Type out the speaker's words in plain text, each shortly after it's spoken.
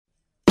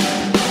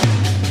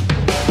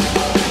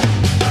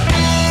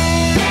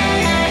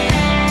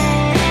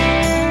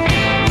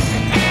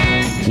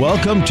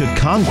Welcome to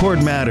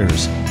Concord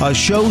Matters, a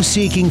show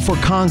seeking for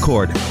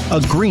concord,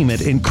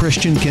 agreement in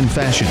Christian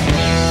confession.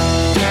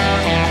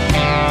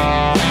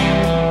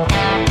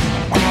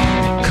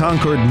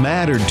 Concord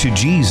mattered to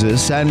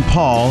Jesus and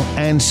Paul,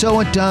 and so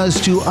it does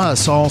to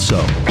us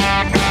also.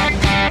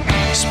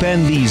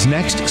 Spend these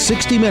next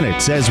 60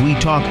 minutes as we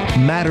talk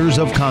matters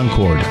of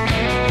Concord.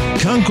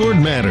 Concord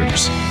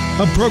Matters,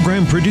 a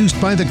program produced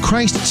by the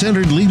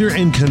Christ-centered leader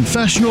in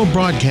confessional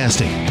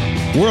broadcasting.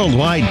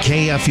 Worldwide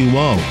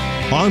KFUO.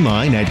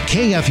 Online at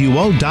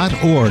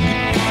kfuo.org.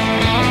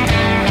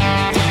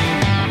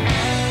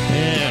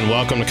 And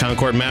welcome to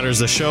Concord Matters,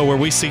 the show where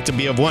we seek to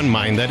be of one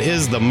mind, that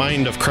is the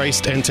mind of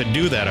Christ, and to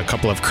do that, a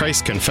couple of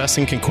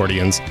Christ-confessing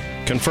Concordians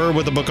confer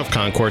with the Book of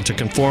Concord to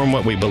conform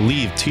what we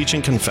believe, teach,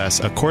 and confess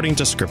according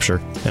to Scripture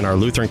and our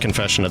Lutheran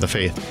Confession of the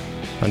Faith.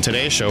 On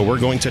today's show, we're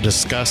going to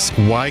discuss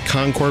why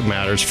Concord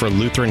matters for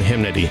Lutheran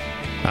hymnody.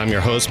 I'm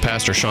your host,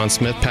 Pastor Sean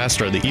Smith,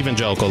 pastor of the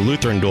Evangelical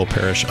Lutheran Dual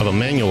Parish of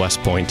Emmanuel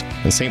West Point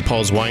in St.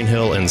 Paul's Wine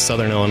Hill in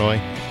Southern Illinois.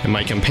 And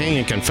my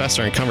companion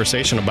confessor in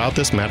conversation about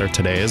this matter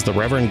today is the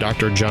Reverend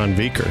Dr. John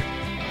Vieker.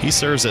 He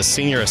serves as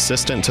senior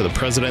assistant to the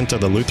president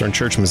of the Lutheran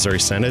Church Missouri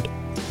Synod.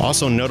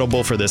 Also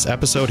notable for this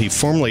episode, he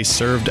formerly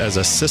served as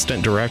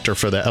assistant director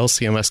for the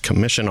LCMS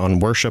Commission on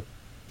Worship.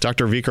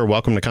 Dr. Vieker,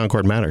 welcome to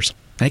Concord Matters.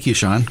 Thank you,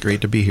 Sean.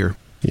 Great to be here.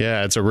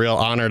 Yeah, it's a real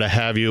honor to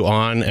have you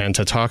on and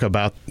to talk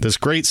about this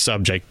great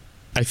subject.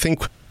 I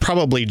think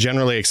probably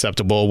generally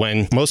acceptable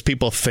when most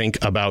people think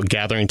about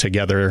gathering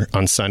together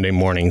on Sunday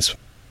mornings.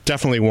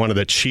 Definitely one of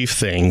the chief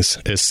things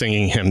is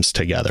singing hymns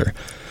together.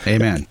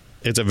 Amen.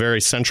 It's a very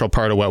central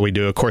part of what we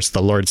do. Of course,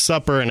 the Lord's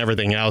Supper and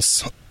everything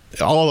else,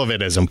 all of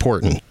it is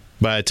important.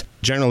 But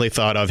generally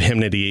thought of,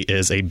 hymnody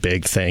is a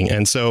big thing.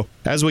 And so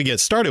as we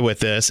get started with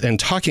this and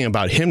talking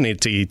about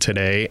hymnody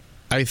today,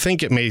 I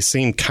think it may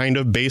seem kind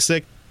of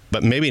basic,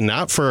 but maybe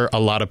not for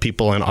a lot of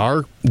people in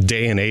our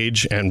day and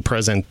age and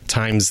present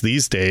times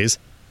these days.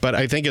 But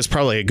I think it's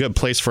probably a good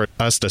place for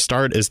us to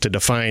start is to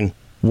define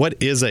what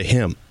is a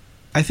hymn.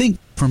 I think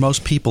for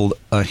most people,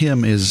 a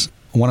hymn is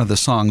one of the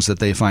songs that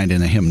they find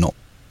in a hymnal,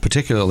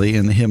 particularly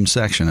in the hymn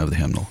section of the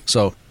hymnal.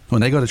 So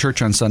when they go to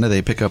church on Sunday,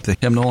 they pick up the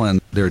hymnal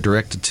and they're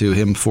directed to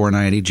hymn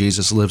 490,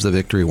 Jesus Lives the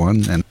Victory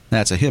Won, and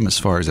that's a hymn as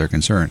far as they're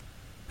concerned.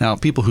 Now,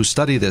 people who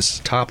study this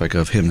topic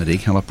of hymnody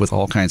come up with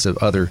all kinds of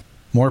other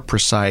more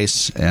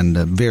precise and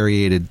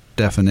variated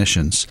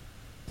definitions.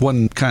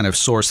 One kind of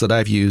source that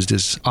I've used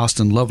is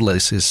Austin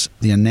Lovelace's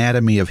The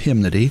Anatomy of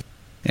Hymnody,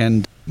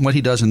 and what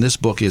he does in this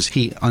book is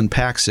he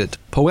unpacks it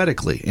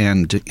poetically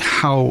and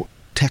how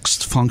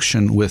texts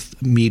function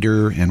with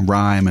meter and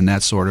rhyme and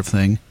that sort of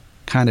thing,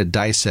 kind of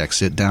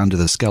dissects it down to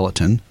the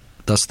skeleton,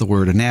 thus the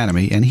word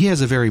anatomy, and he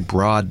has a very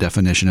broad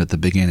definition at the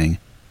beginning.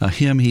 A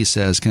hymn, he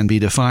says, can be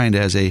defined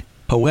as a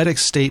poetic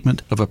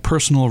statement of a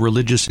personal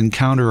religious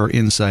encounter or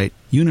insight,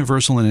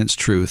 universal in its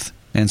truth,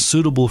 and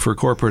suitable for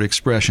corporate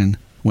expression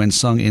when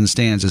sung in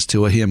stanzas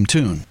to a hymn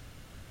tune.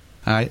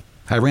 I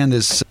ran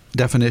this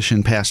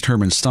definition past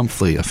Herman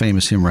Stumpfli, a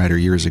famous hymn writer,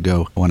 years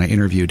ago when I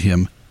interviewed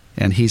him,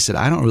 and he said,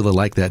 I don't really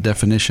like that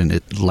definition.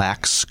 It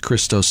lacks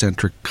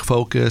Christocentric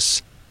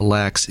focus,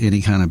 lacks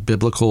any kind of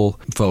biblical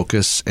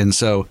focus, and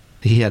so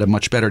he had a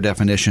much better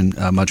definition,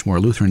 a much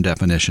more Lutheran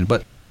definition.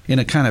 But in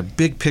a kind of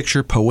big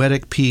picture,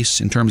 poetic piece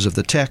in terms of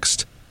the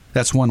text,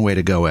 that's one way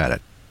to go at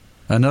it.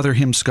 Another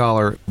hymn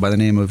scholar by the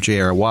name of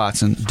J.R.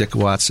 Watson, Dick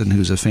Watson,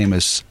 who's a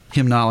famous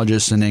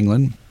hymnologist in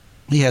England,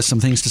 he has some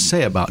things to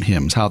say about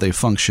hymns, how they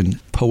function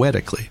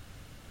poetically.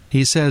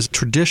 He says,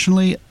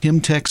 traditionally,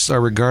 hymn texts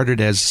are regarded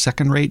as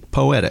second-rate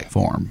poetic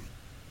form.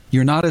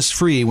 You're not as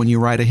free when you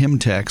write a hymn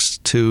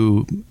text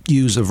to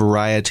use a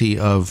variety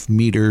of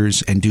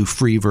meters and do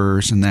free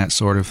verse and that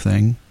sort of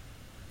thing.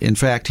 In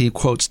fact, he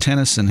quotes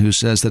Tennyson, who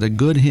says that a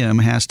good hymn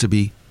has to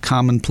be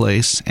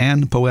commonplace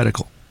and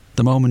poetical.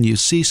 The moment you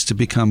cease to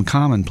become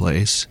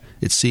commonplace,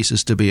 it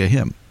ceases to be a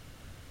hymn.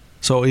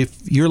 So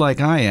if you're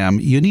like I am,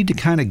 you need to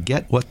kind of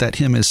get what that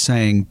hymn is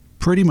saying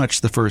pretty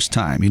much the first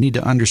time. You need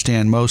to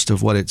understand most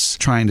of what it's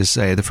trying to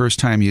say the first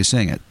time you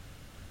sing it.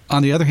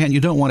 On the other hand, you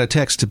don't want a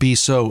text to be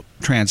so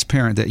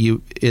transparent that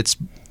it's,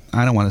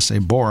 I don't want to say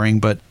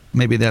boring, but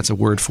maybe that's a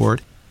word for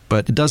it,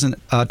 but it doesn't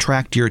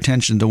attract your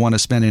attention to want to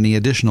spend any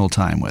additional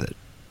time with it.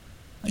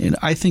 And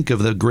I think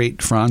of the great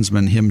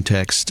Franzmann hymn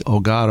text,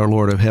 O God, our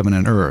Lord of heaven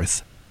and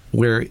earth,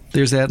 where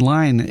there's that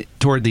line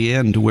toward the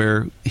end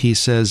where he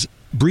says,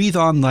 breathe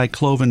on thy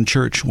cloven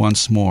church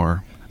once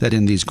more, that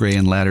in these gray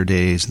and latter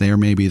days there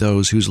may be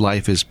those whose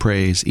life is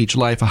praise, each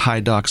life a high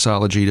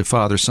doxology to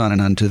Father, Son,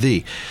 and unto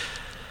thee.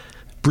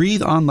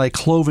 Breathe on thy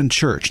cloven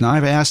church. Now,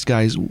 I've asked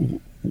guys,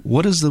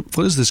 what is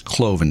this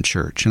cloven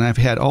church? And I've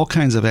had all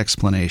kinds of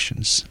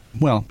explanations.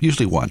 Well,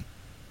 usually one.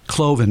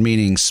 Cloven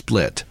meaning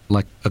split,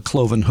 like a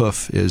cloven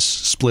hoof is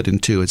split in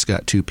two. It's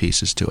got two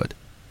pieces to it.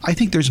 I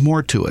think there's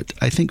more to it.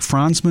 I think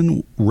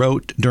Franzmann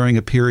wrote during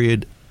a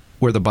period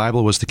where the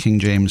Bible was the King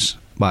James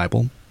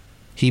Bible.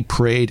 He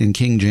prayed in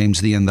King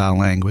James thee and thou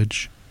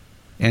language.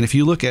 And if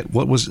you look at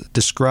what was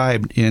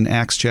described in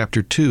Acts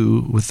chapter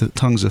 2 with the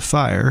tongues of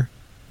fire,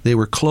 They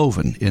were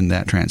cloven in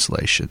that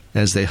translation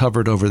as they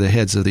hovered over the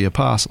heads of the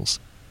apostles.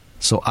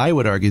 So I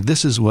would argue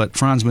this is what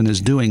Franzmann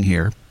is doing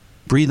here.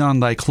 Breathe on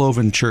thy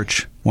cloven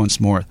church once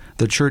more,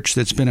 the church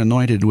that's been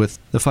anointed with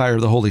the fire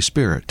of the Holy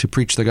Spirit to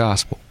preach the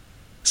gospel.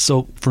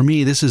 So for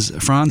me, this is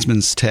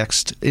Franzmann's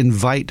text,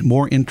 invite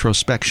more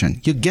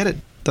introspection. You get it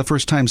the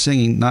first time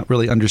singing, not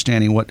really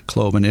understanding what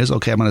cloven is.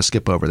 Okay, I'm going to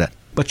skip over that.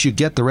 But you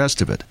get the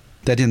rest of it,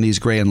 that in these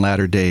gray and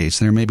latter days,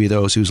 there may be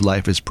those whose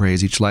life is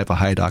praise, each life a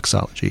high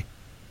doxology.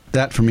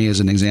 That for me is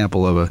an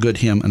example of a good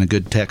hymn and a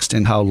good text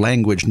and how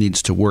language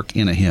needs to work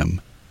in a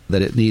hymn,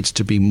 that it needs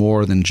to be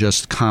more than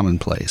just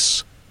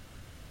commonplace.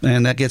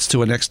 And that gets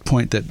to a next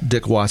point that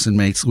Dick Watson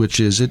makes,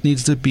 which is it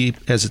needs to be,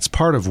 as it's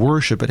part of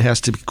worship, it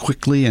has to be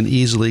quickly and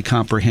easily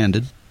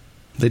comprehended.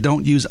 They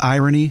don't use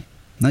irony.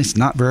 That's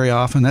not very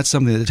often. That's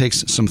something that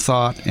takes some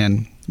thought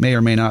and may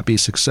or may not be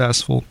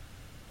successful.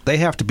 They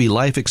have to be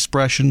life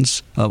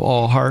expressions of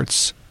all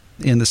hearts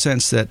in the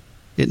sense that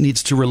it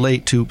needs to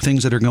relate to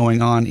things that are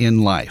going on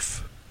in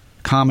life,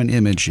 common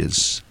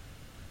images.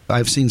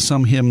 I've seen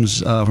some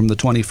hymns from the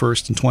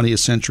 21st and 20th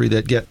century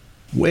that get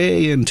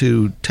way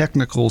into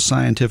technical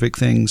scientific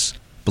things.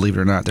 Believe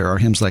it or not, there are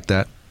hymns like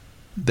that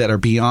that are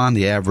beyond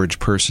the average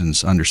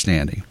person's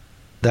understanding.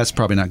 That's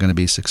probably not going to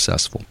be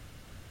successful.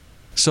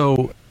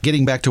 So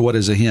getting back to what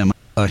is a hymn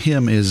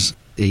is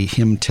a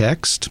hymn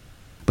text,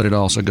 but it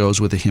also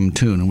goes with a hymn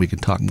tune, and we can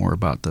talk more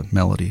about the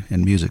melody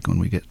and music when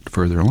we get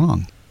further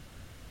along.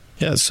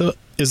 Yeah, so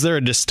is there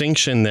a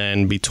distinction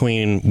then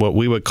between what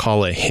we would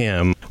call a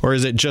hymn, or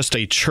is it just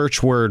a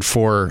church word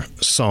for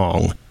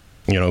song?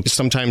 You know,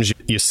 sometimes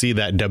you see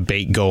that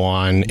debate go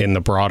on in the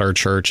broader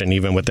church and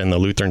even within the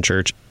Lutheran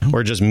church,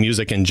 or just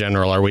music in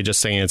general. Are we just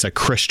saying it's a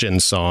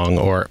Christian song,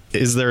 or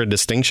is there a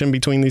distinction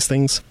between these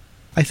things?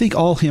 I think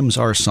all hymns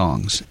are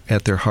songs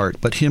at their heart,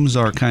 but hymns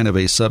are kind of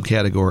a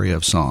subcategory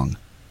of song.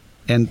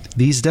 And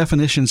these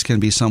definitions can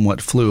be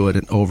somewhat fluid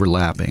and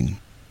overlapping.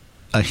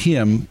 A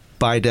hymn,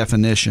 by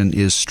definition,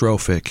 is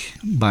strophic,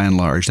 by and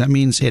large. That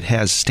means it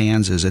has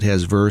stanzas, it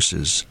has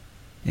verses.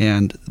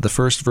 And the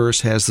first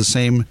verse has the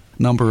same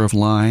number of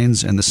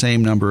lines and the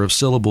same number of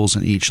syllables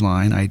in each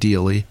line,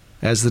 ideally,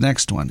 as the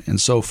next one, and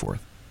so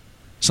forth.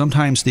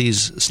 Sometimes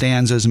these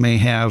stanzas may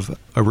have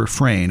a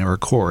refrain or a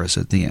chorus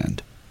at the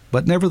end.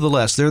 But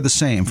nevertheless, they're the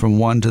same from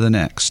one to the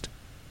next.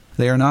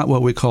 They are not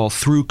what we call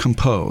through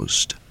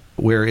composed,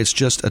 where it's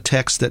just a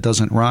text that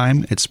doesn't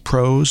rhyme, it's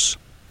prose,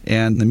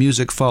 and the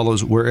music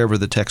follows wherever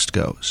the text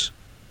goes.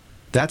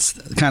 That's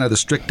kind of the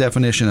strict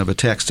definition of a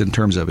text in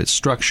terms of its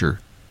structure.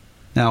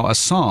 Now, a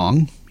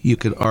song, you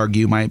could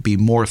argue, might be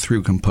more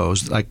through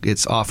composed, like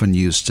it's often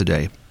used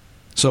today.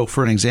 So,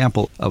 for an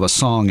example of a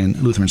song in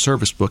Lutheran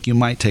Service Book, you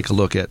might take a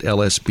look at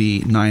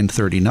LSB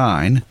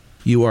 939,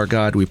 You Are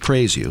God, We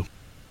Praise You.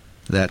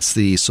 That's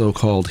the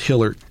so-called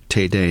Hillert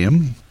Te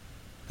Deum.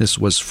 This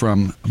was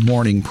from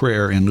morning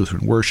prayer in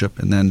Lutheran worship,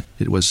 and then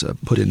it was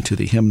put into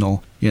the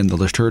hymnal in the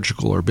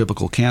liturgical or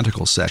biblical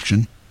canticle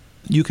section.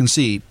 You can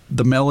see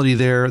the melody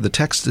there, the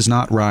text is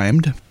not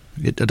rhymed.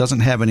 It doesn't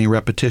have any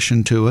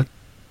repetition to it.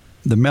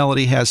 The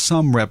melody has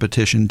some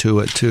repetition to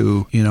it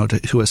to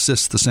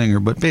assist the singer,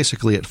 but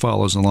basically it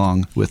follows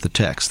along with the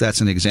text. That's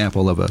an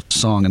example of a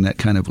song in that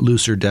kind of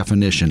looser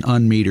definition,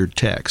 unmetered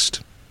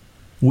text.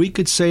 We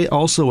could say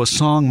also a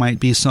song might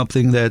be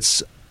something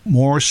that's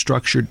more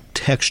structured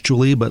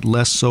textually, but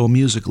less so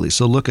musically.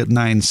 So look at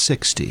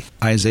 960,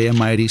 Isaiah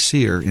Mighty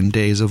Seer in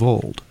Days of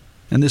Old.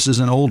 And this is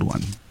an old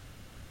one.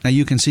 Now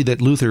you can see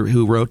that Luther,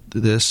 who wrote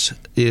this,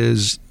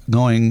 is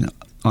going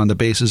on the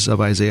basis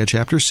of Isaiah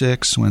chapter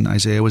 6, when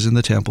Isaiah was in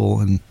the temple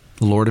and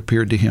the Lord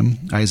appeared to him.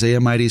 Isaiah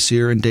Mighty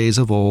Seer in Days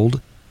of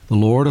Old, the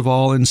Lord of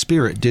all in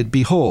spirit did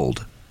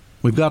behold.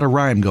 We've got a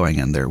rhyme going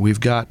in there. We've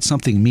got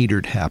something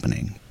metered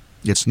happening.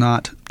 It's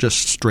not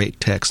just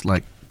straight text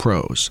like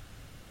prose.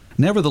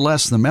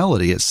 Nevertheless, the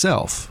melody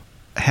itself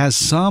has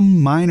some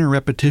minor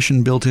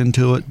repetition built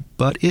into it,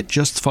 but it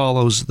just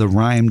follows the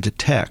rhymed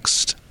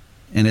text.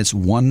 And it's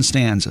one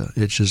stanza.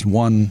 It's just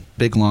one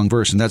big long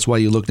verse. And that's why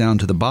you look down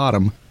to the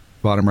bottom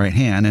right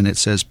hand, and it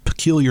says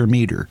peculiar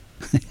meter.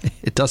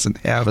 It doesn't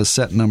have a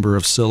set number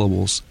of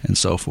syllables and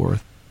so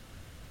forth.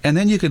 And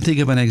then you can think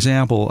of an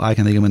example, I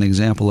can think of an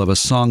example of a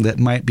song that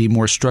might be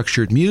more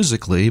structured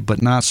musically,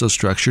 but not so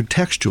structured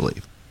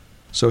textually.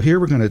 So here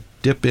we're going to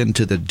dip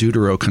into the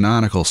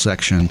deuterocanonical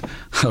section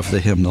of the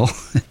hymnal.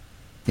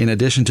 In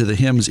addition to the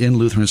hymns in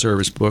Lutheran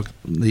Service Book,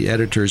 the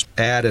editors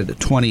added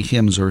 20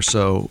 hymns or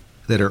so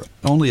that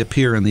only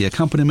appear in the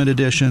accompaniment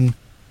edition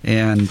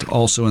and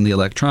also in the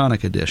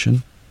electronic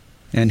edition.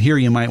 And here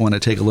you might want to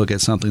take a look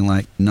at something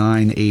like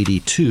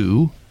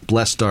 982,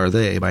 Blessed Are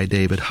They by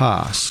David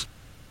Haas.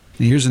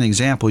 And here's an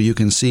example. You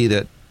can see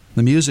that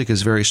the music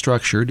is very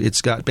structured.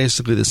 It's got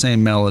basically the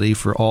same melody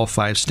for all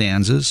 5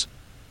 stanzas,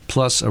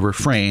 plus a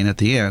refrain at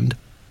the end,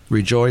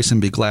 Rejoice and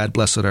be glad,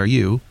 blessed are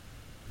you.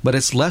 But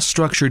it's less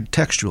structured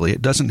textually.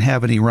 It doesn't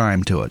have any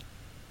rhyme to it.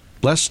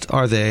 Blessed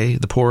are they,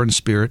 the poor in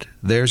spirit,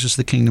 theirs is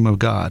the kingdom of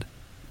God.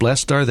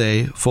 Blessed are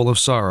they, full of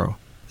sorrow,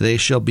 they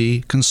shall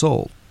be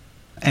consoled.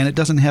 and it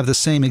doesn't have the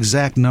same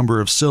exact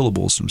number of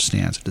syllables from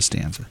stanza to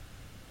stanza.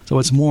 So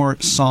it's more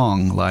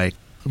song-like,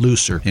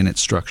 looser in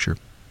its structure.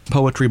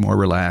 Poetry more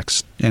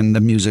relaxed, and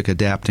the music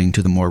adapting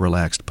to the more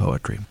relaxed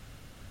poetry.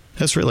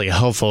 That's really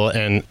helpful,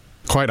 and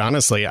quite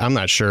honestly, I'm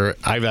not sure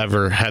I've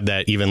ever had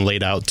that even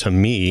laid out to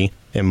me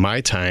in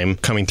my time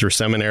coming through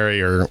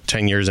seminary or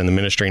 10 years in the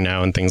ministry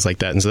now and things like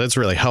that. And so that's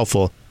really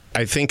helpful.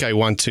 I think I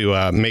want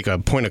to make a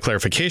point of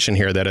clarification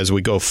here that as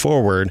we go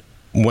forward,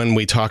 when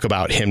we talk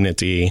about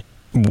hymnody,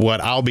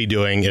 what I'll be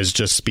doing is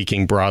just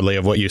speaking broadly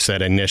of what you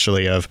said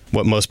initially of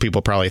what most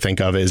people probably think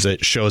of is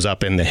it shows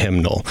up in the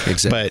hymnal.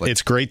 Exactly. But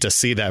it's great to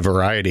see that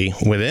variety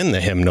within the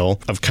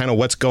hymnal of kind of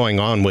what's going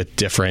on with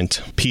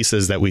different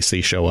pieces that we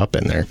see show up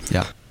in there.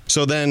 Yeah.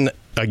 So then,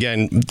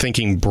 again,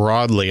 thinking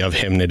broadly of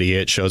hymnody,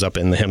 it shows up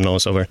in the hymnal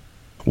and so forth.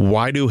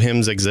 Why do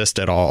hymns exist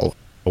at all?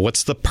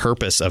 What's the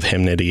purpose of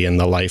hymnody in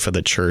the life of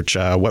the church?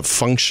 What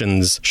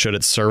functions should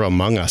it serve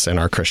among us in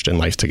our Christian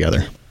life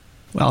together?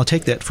 Well, I'll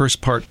take that first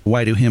part,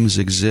 why do hymns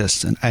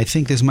exist? And I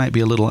think this might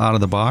be a little out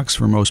of the box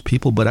for most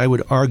people, but I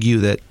would argue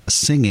that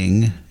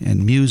singing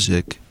and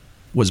music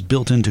was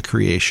built into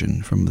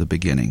creation from the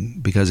beginning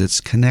because it's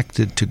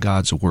connected to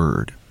God's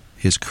Word,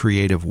 His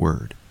creative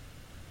Word.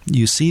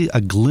 You see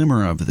a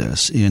glimmer of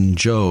this in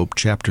Job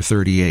chapter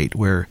 38,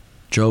 where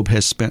Job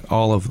has spent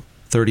all of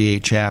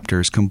 38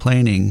 chapters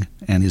complaining,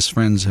 and his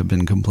friends have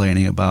been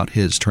complaining about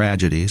his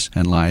tragedies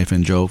and life,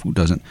 and Job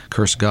doesn't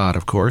curse God,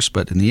 of course,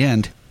 but in the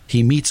end,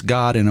 he meets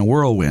God in a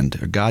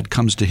whirlwind, or God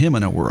comes to him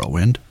in a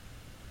whirlwind.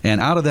 And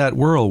out of that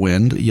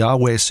whirlwind,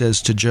 Yahweh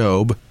says to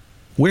Job,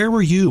 "Where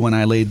were you when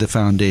I laid the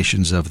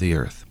foundations of the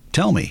earth?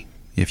 Tell me,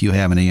 if you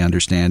have any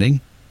understanding.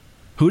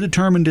 Who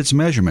determined its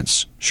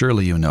measurements?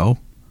 Surely you know.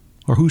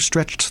 Or who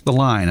stretched the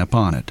line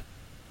upon it?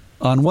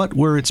 On what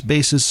were its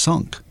bases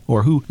sunk?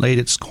 Or who laid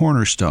its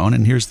cornerstone?"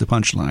 And here's the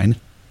punchline.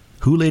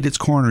 "Who laid its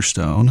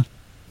cornerstone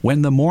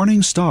when the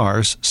morning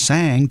stars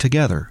sang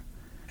together,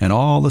 and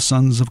all the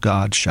sons of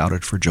God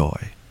shouted for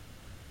joy?"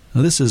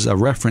 Now, this is a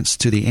reference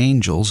to the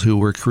angels who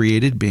were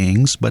created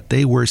beings, but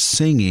they were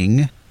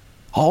singing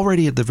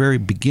already at the very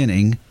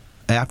beginning,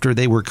 after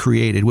they were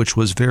created, which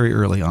was very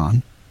early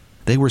on.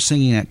 They were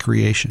singing at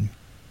creation.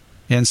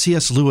 And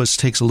C.S. Lewis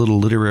takes a little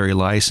literary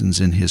license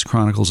in his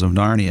Chronicles of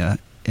Narnia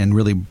and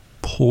really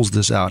pulls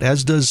this out,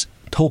 as does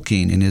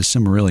Tolkien in his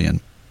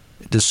Silmarillion.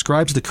 It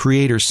describes the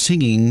creator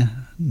singing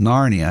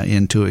Narnia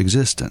into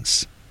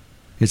existence.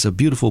 It's a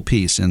beautiful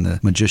piece in The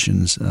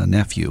Magician's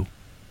Nephew.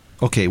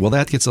 Okay, well,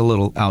 that gets a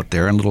little out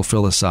there and a little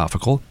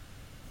philosophical,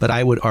 but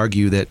I would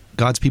argue that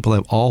God's people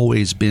have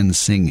always been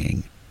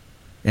singing,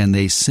 and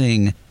they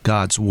sing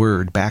God's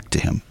word back to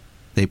him.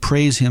 They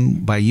praise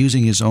him by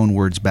using his own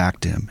words back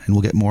to him, and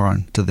we'll get more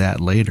on to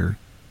that later.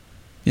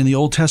 In the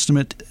Old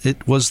Testament,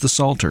 it was the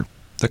Psalter,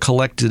 the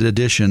collected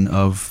edition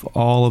of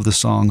all of the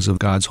songs of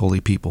God's holy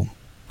people.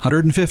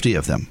 150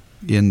 of them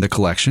in the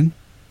collection.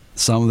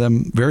 Some of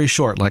them very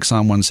short, like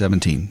Psalm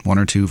 117, 1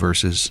 or 2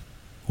 verses,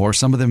 or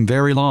some of them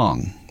very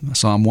long,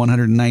 Psalm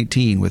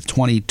 119 with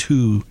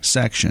 22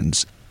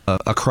 sections,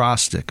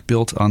 acrostic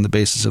built on the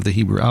basis of the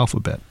Hebrew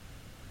alphabet.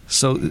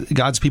 So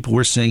God's people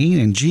were singing,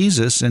 and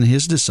Jesus and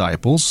his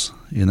disciples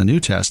in the New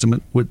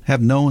Testament would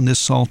have known this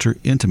Psalter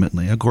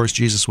intimately. Of course,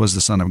 Jesus was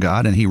the Son of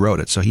God, and he wrote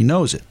it, so he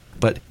knows it.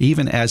 But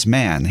even as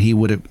man, he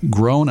would have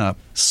grown up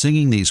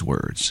singing these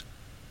words.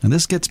 And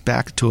this gets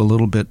back to a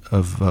little bit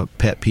of a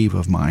pet peeve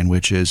of mine,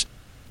 which is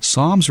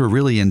Psalms were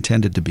really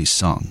intended to be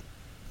sung,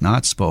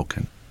 not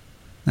spoken.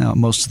 Now,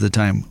 most of the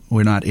time,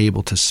 we're not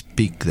able to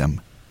speak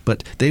them,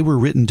 but they were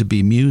written to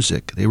be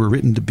music. They were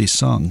written to be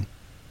sung.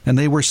 And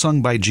they were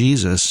sung by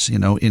Jesus,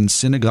 in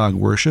synagogue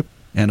worship,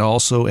 and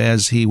also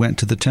as he went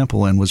to the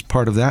temple and was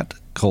part of that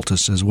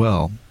cultus as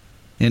well.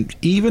 And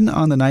even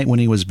on the night when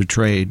he was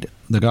betrayed,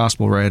 the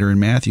gospel writer in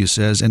Matthew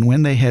says, "And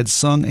when they had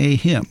sung a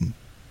hymn,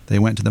 they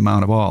went to the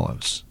Mount of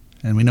Olives."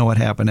 And we know what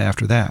happened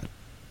after that.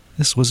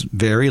 This was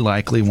very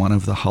likely one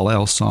of the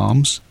Hallel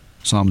Psalms,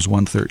 Psalms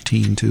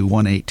 113 to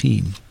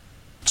 118.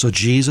 So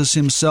Jesus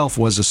himself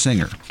was a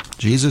singer.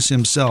 Jesus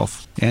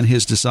himself and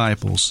his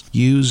disciples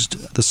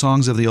used the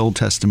songs of the Old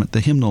Testament, the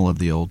hymnal of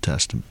the Old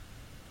Testament.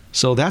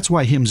 So that's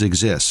why hymns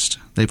exist.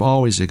 They've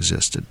always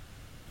existed.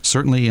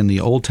 Certainly in the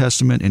Old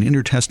Testament and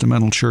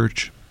intertestamental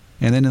church,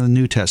 and then in the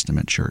New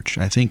Testament church.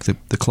 I think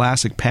the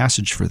classic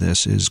passage for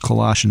this is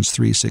Colossians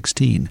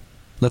 3:16.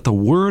 "Let the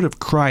word of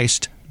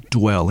Christ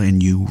dwell in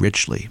you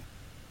richly,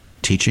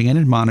 teaching and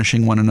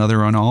admonishing one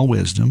another on all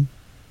wisdom,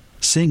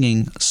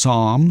 singing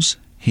psalms,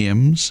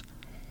 hymns,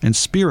 and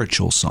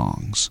spiritual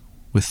songs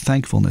with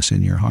thankfulness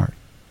in your heart."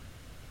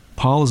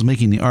 Paul is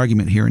making the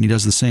argument here, and he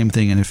does the same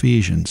thing in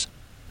Ephesians,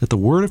 that the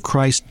word of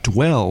Christ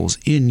dwells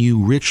in you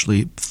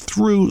richly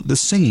through the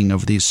singing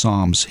of these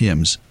psalms,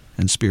 hymns,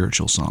 and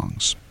spiritual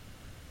songs.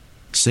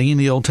 Singing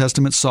the Old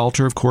Testament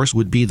Psalter, of course,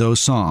 would be those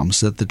psalms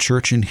that the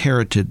church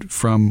inherited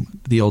from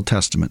the Old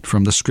Testament,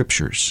 from the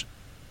Scriptures.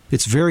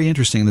 It's very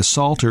interesting. The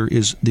Psalter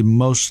is the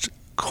most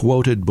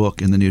quoted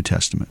book in the New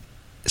Testament,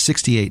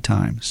 68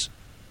 times.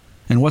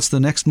 And what's the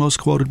next most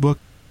quoted book?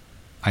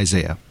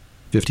 Isaiah,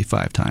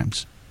 55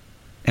 times.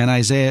 And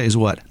Isaiah is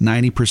what?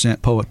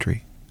 90%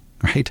 poetry,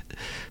 right?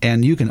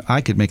 And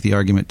I could make the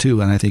argument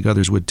too, and I think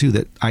others would too,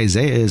 that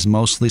Isaiah is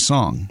mostly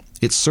song.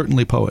 It's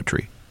certainly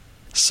poetry.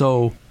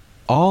 So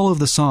all of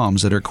the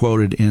Psalms that are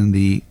quoted in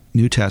the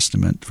New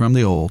Testament from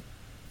the Old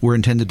were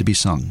intended to be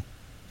sung.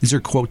 These are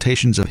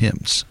quotations of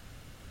hymns.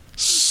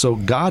 So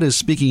God is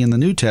speaking in the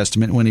New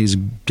Testament when he's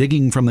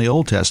digging from the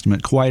Old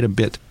Testament quite a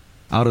bit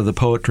out of the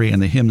poetry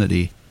and the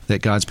hymnody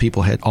that God's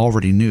people had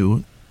already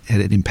knew,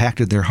 had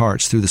impacted their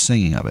hearts through the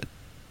singing of it.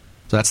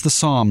 So that's the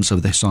Psalms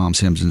of the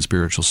Psalms, hymns, and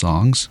spiritual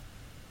songs.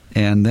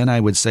 And then I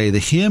would say the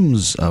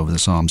hymns of the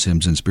Psalms,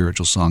 hymns, and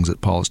spiritual songs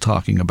that Paul is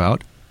talking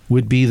about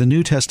would be the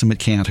New Testament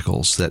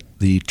canticles that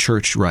the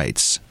church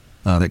writes,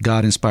 that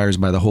God inspires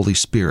by the Holy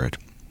Spirit.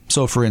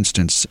 So, for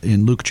instance,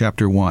 in Luke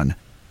chapter 1,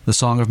 the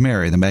Song of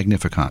Mary, the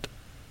Magnificat,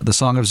 the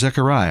Song of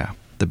Zechariah,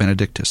 the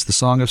Benedictus, the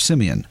Song of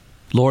Simeon,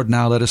 Lord,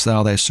 now lettest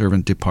thou thy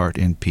servant depart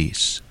in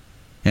peace.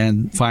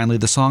 And finally,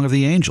 the Song of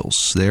the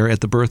Angels, there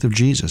at the birth of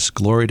Jesus,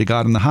 glory to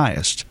God in the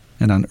highest,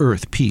 and on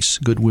earth peace,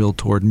 goodwill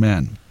toward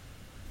men.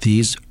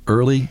 These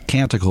early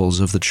canticles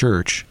of the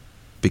church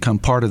become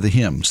part of the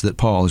hymns that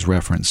Paul is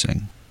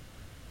referencing.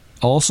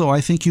 Also,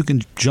 I think you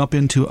can jump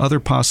into other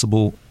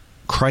possible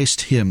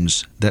Christ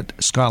hymns that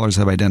scholars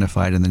have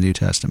identified in the New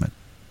Testament.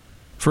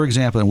 For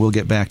example, and we'll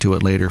get back to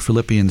it later,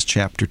 Philippians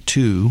chapter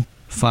 2,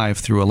 5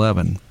 through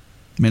 11.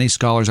 Many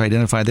scholars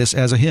identify this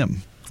as a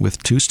hymn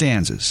with 2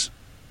 stanzas.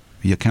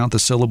 If you count the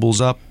syllables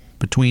up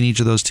between each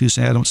of those 2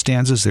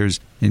 stanzas,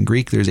 in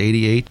Greek there's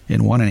 88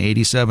 in one and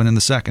 87 in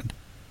the second.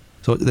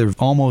 So they're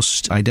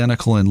almost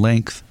identical in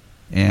length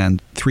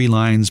and 3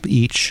 lines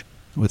each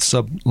with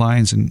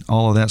sublines and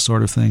all of that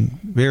sort of thing.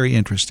 Very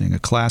interesting. A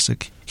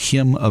classic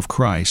hymn of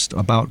Christ,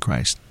 about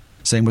Christ.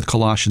 Same with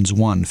Colossians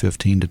 1,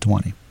 15 to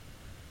 20.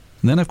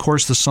 And then, of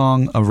course, the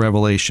Song of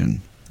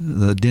Revelation,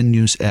 the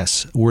Dignus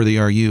Es, Worthy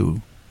Are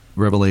You,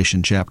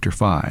 Revelation chapter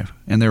 5.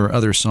 And there are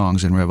other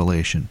songs in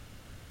Revelation.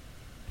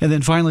 And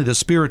then finally, the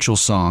spiritual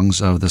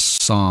songs of the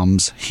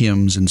Psalms,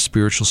 hymns, and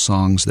spiritual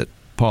songs that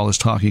Paul is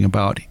talking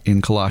about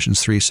in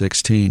Colossians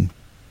 3:16.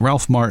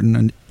 Ralph Martin,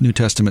 a New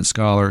Testament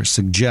scholar,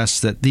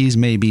 suggests that these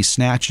may be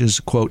snatches,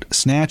 quote,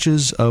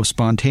 snatches of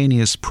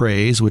spontaneous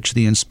praise which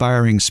the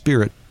inspiring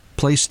Spirit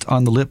placed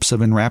on the lips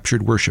of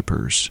enraptured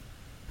worshipers.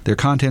 Their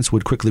contents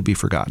would quickly be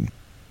forgotten.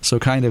 So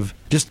kind of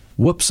just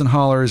whoops and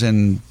hollers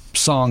and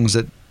songs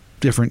that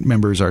different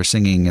members are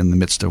singing in the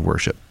midst of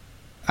worship.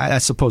 I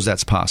suppose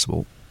that's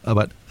possible.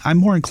 But I'm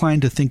more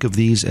inclined to think of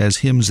these as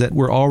hymns that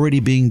were already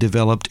being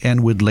developed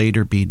and would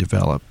later be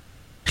developed.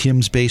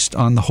 Hymns based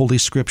on the Holy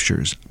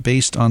Scriptures,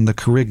 based on the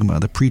kerygma,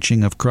 the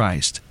preaching of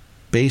Christ,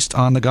 based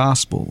on the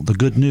gospel, the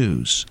good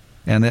news,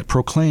 and that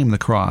proclaim the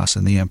cross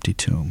and the empty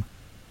tomb.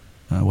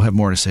 We'll have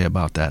more to say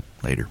about that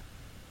later.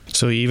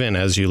 So even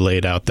as you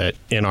laid out that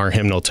in our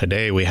hymnal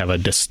today, we have a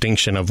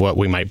distinction of what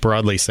we might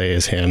broadly say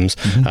as hymns.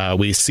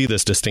 We see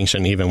this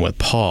distinction even with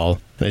Paul.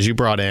 As you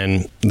brought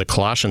in the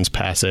Colossians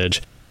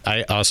passage,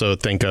 I also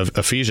think of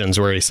Ephesians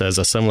where he says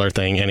a similar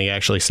thing, and he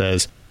actually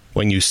says,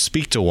 when you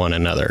speak to one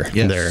another,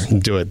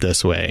 do it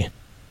this way.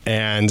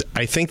 And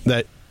I think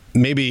that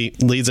maybe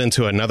leads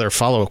into another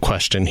follow-up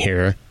question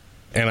here.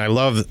 And I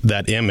love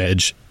that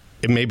image.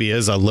 It maybe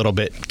is a little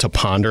bit to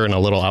ponder and a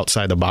little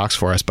outside the box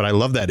for us, but I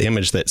love that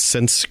image that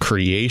since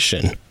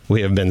creation,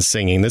 we have been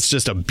singing. That's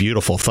just a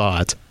beautiful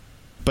thought.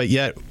 But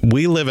yet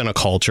we live in a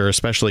culture,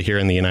 especially here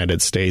in the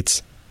United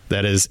States,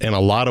 that is in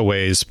a lot of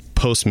ways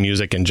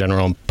post-music in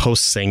general,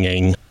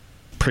 post-singing.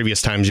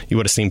 Previous times, you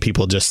would have seen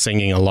people just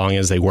singing along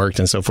as they worked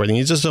and so forth. And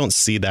you just don't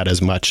see that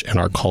as much in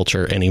our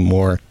culture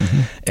anymore.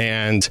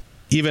 And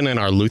even in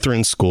our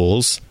Lutheran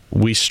schools,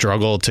 we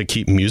struggle to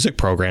keep music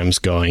programs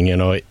going. You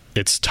know,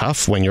 it's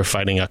tough when you're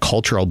fighting a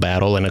cultural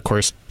battle. And of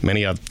course,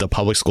 many of the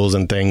public schools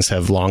and things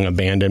have long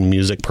abandoned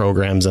music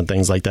programs and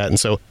things like that. And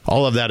so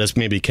all of that has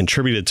maybe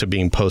contributed to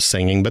being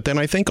post-singing. But then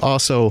I think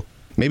also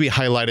maybe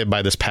highlighted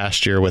by this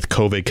past year with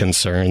COVID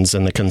concerns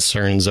and the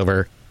concerns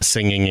over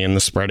singing and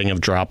the spreading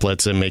of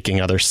droplets and making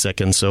others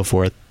sick and so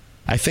forth.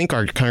 I think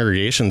our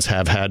congregations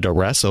have had to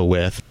wrestle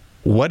with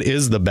what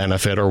is the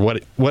benefit or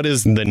what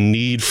is the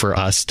need for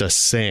us to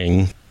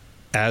sing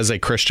as a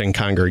Christian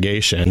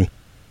congregation,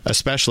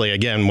 especially,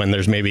 again, when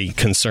there's maybe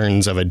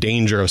concerns of a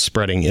danger of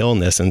spreading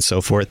illness and so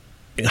forth.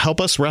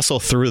 Help us wrestle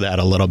through that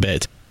a little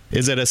bit.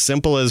 Is it as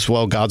simple as,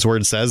 well, God's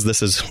word says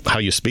this is how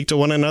you speak to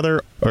one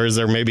another, or is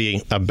there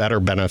maybe a better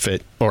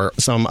benefit or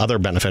some other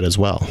benefit as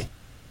well?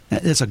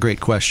 That's a great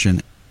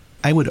question.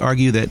 I would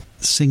argue that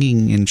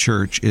singing in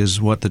church is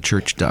what the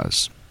church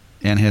does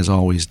and has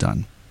always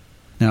done.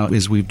 Now,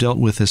 as we've dealt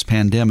with this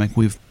pandemic,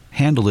 we've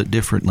handled it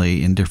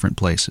differently in different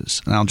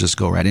places. And I'll just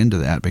go right into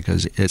that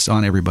because it's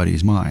on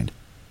everybody's mind.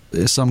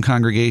 Some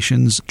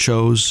congregations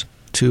chose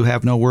to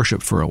have no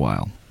worship for a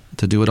while,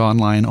 to do it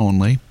online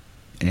only,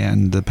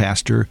 and the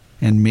pastor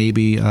and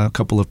maybe a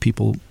couple of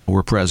people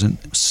were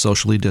present,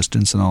 socially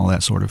distanced and all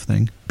that sort of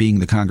thing, being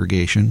the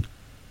congregation.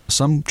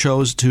 Some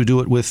chose to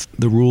do it with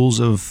the rules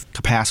of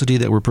capacity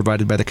that were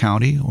provided by the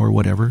county or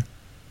whatever.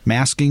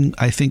 Masking,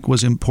 I think,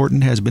 was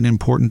important, has been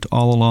important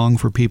all along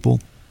for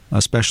people.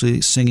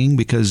 especially singing,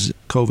 because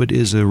COVID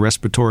is a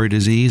respiratory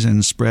disease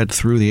and spread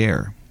through the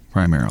air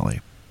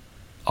primarily.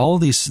 All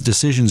of these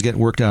decisions get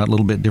worked out a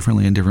little bit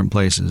differently in different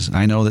places.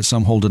 I know that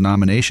some whole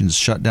denominations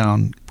shut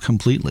down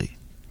completely,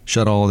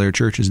 shut all of their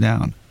churches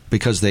down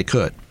because they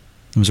could.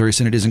 The Missouri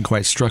Synod isn't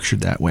quite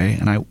structured that way,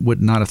 and I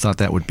would not have thought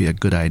that would be a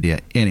good idea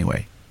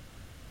anyway.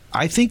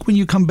 I think when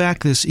you come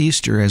back this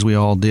Easter, as we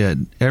all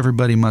did,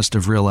 everybody must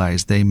have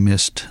realized they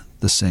missed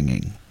the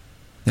singing.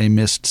 They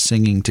missed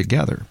singing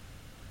together.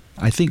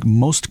 I think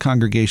most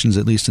congregations,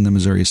 at least in the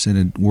Missouri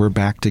Synod, were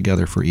back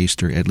together for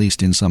Easter, at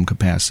least in some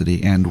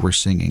capacity, and were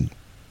singing.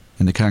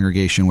 In the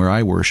congregation where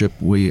I worship,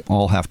 we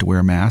all have to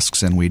wear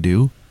masks, and we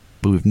do,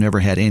 but we've never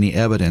had any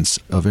evidence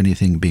of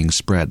anything being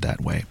spread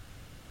that way.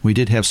 We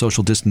did have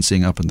social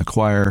distancing up in the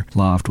choir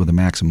loft with a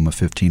maximum of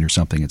 15 or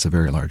something. It's a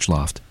very large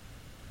loft.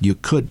 You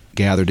could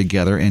gather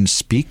together and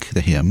speak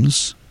the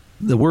hymns.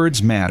 The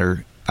words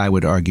matter, I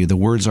would argue. The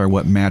words are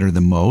what matter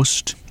the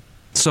most.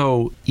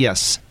 So,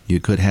 yes, you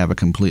could have a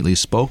completely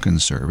spoken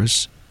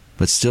service,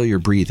 but still you're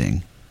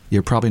breathing.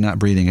 You're probably not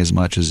breathing as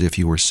much as if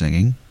you were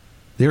singing.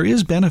 There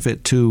is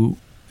benefit to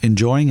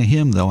enjoying a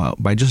hymn, though,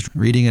 by just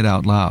reading it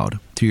out loud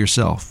to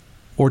yourself,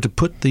 or to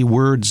put the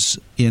words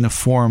in a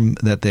form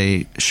that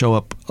they show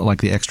up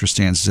like the extra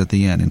stanzas at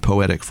the end in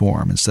poetic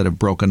form instead of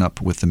broken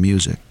up with the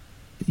music.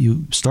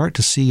 You start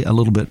to see a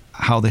little bit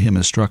how the hymn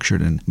is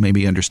structured and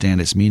maybe understand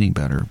its meaning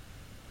better.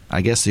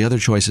 I guess the other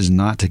choice is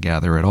not to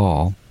gather at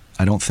all.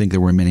 I don't think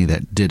there were many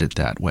that did it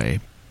that way.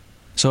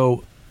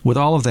 So, with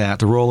all of that,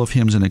 the role of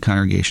hymns in a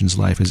congregation's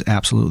life is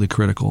absolutely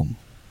critical.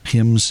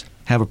 Hymns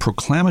have a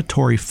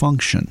proclamatory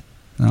function.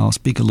 And I'll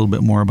speak a little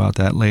bit more about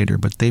that later,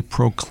 but they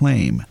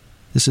proclaim.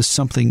 This is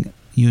something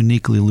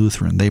uniquely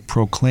Lutheran. They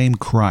proclaim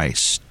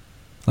Christ.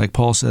 Like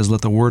Paul says,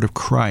 let the word of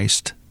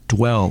Christ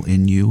dwell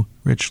in you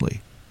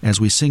richly,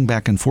 as we sing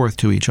back and forth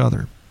to each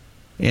other.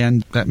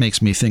 And that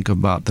makes me think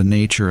about the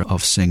nature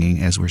of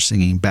singing as we're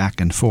singing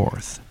back and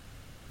forth.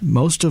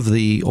 Most of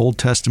the Old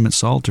Testament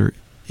Psalter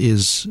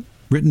is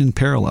written in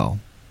parallel.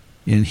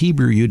 In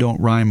Hebrew, you don't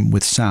rhyme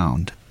with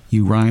sound.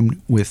 You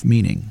rhyme with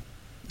meaning.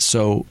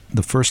 So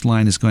the first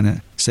line is going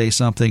to say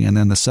something, and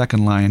then the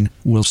second line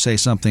will say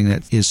something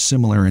that is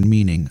similar in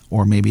meaning,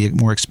 or maybe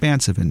more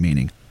expansive in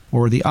meaning,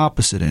 or the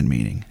opposite in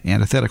meaning,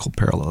 antithetical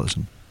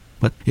parallelism.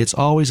 But it's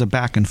always a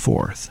back and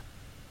forth.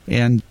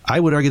 And I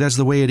would argue that's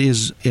the way it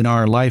is in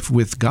our life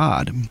with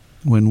God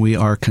when we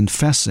are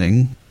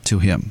confessing to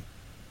Him.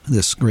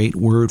 This great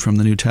word from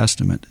the New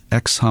Testament,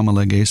 ex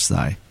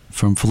homologesthai,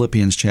 from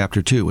Philippians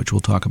chapter 2, which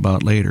we'll talk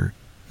about later,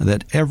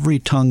 that every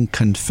tongue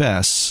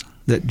confess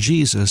that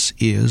Jesus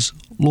is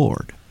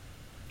Lord.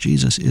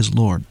 Jesus is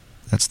Lord.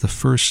 That's the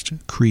first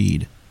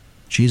creed.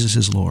 Jesus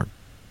is Lord.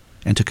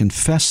 And to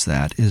confess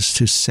that is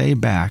to say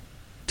back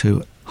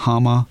to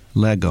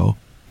homolego,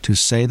 to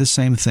say the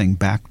same thing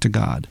back to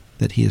God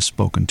that He has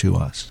spoken to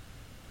us.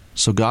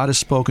 So God has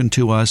spoken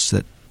to us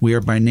that we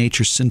are by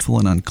nature sinful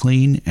and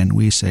unclean, and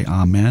we say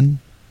amen.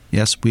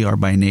 Yes, we are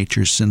by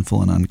nature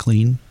sinful and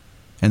unclean.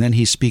 And then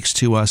He speaks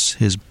to us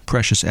His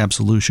precious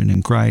absolution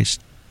in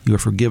Christ. You are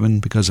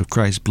forgiven because of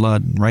Christ's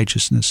blood and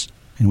righteousness,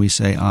 and we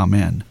say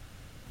amen.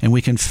 And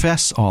we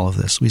confess all of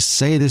this. We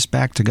say this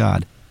back to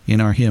God in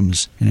our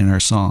hymns and in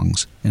our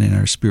songs and in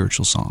our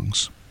spiritual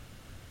songs.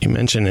 You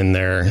mentioned in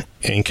there,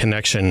 in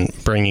connection,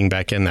 bringing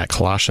back in that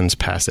Colossians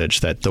passage,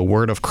 that the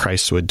word of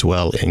Christ would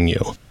dwell in you.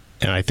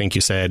 And I think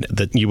you said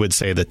that you would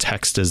say the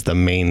text is the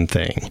main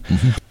thing.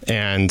 Mm-hmm.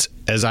 And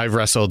as I've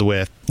wrestled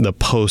with the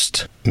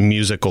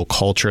post-musical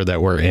culture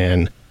that we're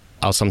in,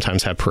 I'll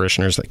sometimes have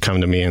parishioners that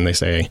come to me and they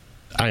say,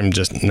 I'm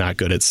just not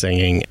good at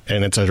singing,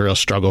 and it's a real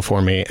struggle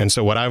for me. And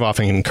so what I've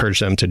often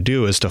encouraged them to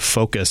do is to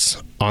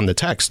focus on the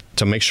text,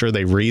 to make sure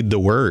they read the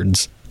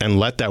words and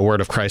let that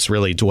word of Christ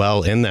really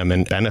dwell in them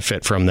and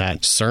benefit from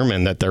that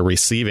sermon that they're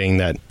receiving,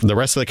 that the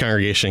rest of the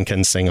congregation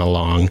can sing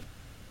along.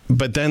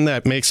 But then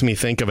that makes me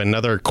think of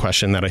another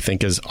question that I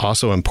think is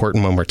also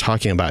important when we're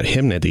talking about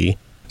hymnody.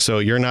 So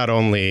you're not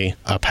only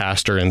a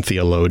pastor and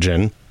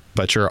theologian,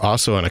 but you're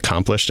also an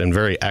accomplished and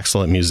very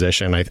excellent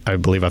musician. I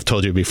believe I've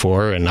told you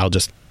before, and I'll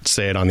just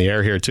say it on the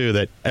air here too,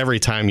 that every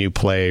time you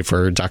play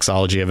for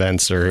doxology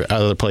events or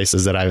other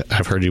places that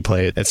I've heard you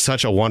play, it's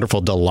such a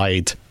wonderful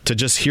delight to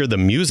just hear the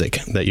music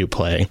that you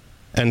play.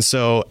 And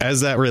so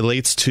as that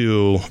relates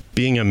to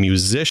being a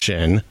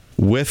musician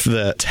with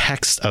the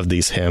text of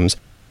these hymns,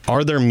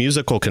 are there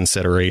musical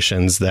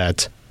considerations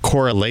that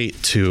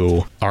correlate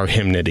to our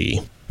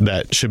hymnody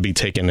that should be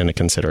taken into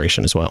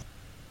consideration as well?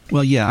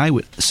 Well, yeah, I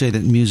would say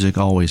that music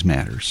always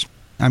matters.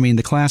 I mean,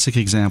 the classic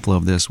example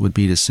of this would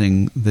be to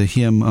sing the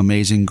hymn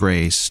Amazing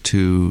Grace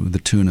to the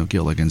tune of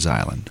Gilligan's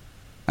Island.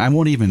 I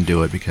won't even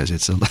do it because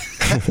it's a...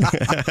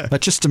 But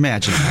just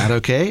imagine that,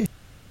 okay?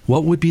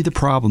 What would be the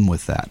problem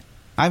with that?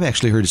 I've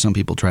actually heard some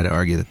people try to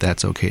argue that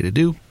that's okay to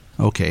do.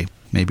 Okay,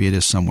 maybe it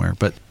is somewhere.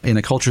 But in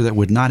a culture that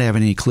would not have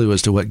any clue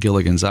as to what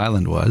Gilligan's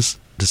Island was,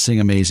 to sing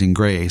Amazing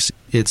Grace,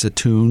 it's a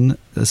tune,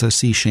 it's a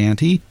sea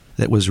shanty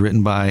that was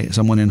written by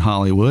someone in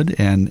Hollywood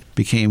and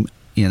became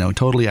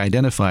totally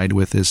identified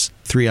with this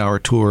 3-hour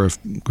tour of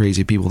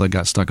crazy people that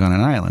got stuck on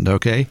an island,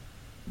 okay?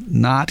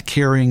 Not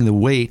carrying the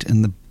weight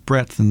and the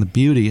breadth and the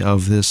beauty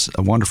of this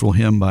wonderful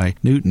hymn by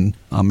Newton,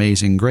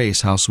 Amazing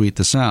Grace, How Sweet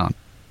the Sound.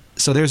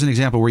 So there's an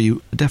example where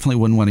you definitely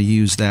wouldn't want to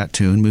use that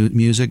tune.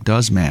 Music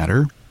does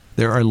matter.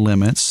 There are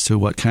limits to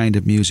what kind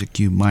of music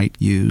you might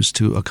use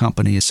to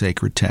accompany a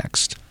sacred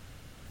text.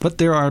 But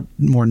there are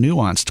more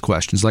nuanced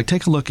questions, like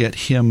take a look at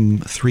hymn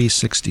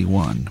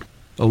 361,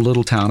 O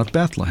Little Town of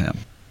Bethlehem.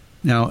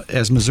 Now,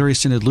 as Missouri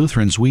Synod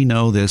Lutherans, we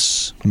know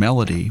this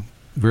melody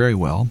very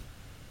well.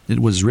 It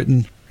was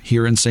written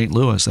here in St.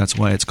 Louis. That's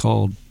why it's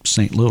called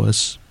St.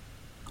 Louis.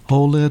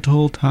 O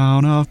little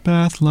town of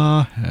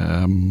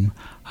Bethlehem,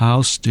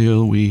 how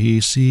still we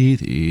see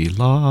thee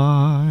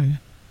lie.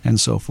 And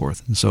so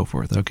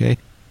forth, okay?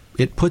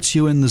 It puts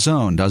you in the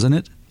zone, doesn't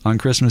it, on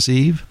Christmas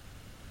Eve?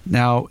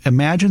 Now,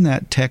 imagine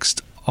that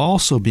text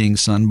also being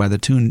sung by the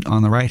tune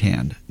on the right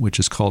hand, which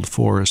is called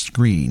Forest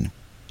Green.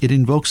 It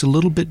invokes a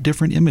little bit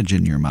different image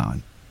in your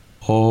mind.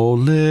 O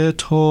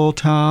little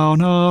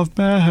town of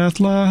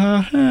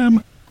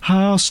Bethlehem,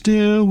 how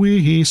still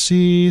we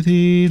see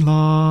thee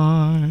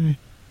lie.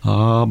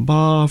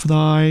 Above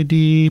thy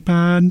deep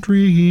and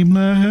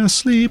dreamless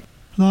sleep,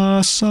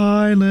 the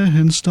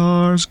silent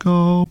stars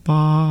go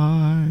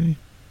by.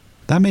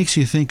 That makes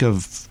you think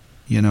of,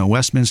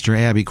 Westminster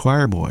Abbey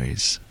choir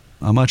boys.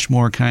 A much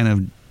more kind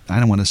of, I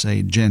don't want to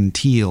say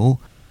genteel,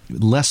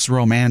 less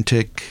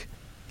romantic,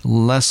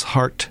 less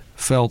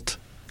heartfelt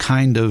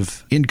kind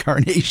of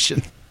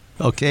incarnation.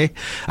 Okay?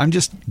 I'm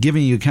just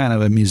giving you kind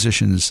of a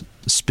musician's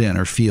spin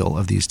or feel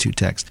of these two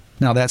texts.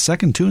 Now, that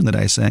second tune that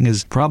I sang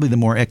is probably the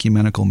more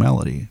ecumenical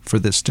melody for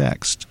this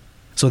text.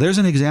 So there's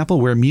an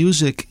example where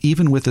music,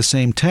 even with the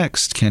same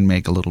text, can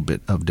make a little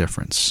bit of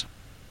difference.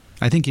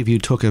 I think if you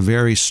took a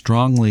very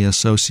strongly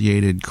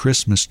associated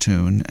Christmas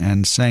tune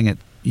and sang it,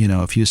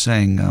 if you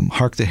sang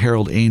Hark the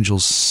Herald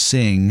Angels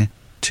Sing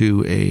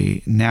to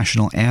a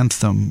national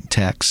anthem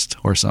text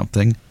or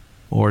something,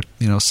 or,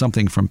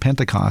 something from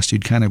Pentecost,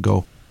 you'd kind of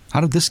go,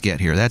 how did this get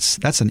here?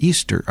 That's an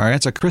Easter, or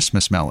that's a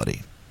Christmas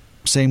melody.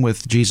 Same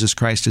with Jesus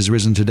Christ is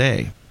Risen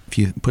Today, if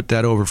you put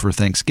that over for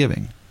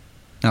Thanksgiving.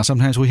 Now,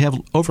 sometimes we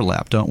have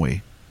overlap, don't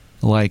we?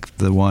 Like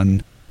the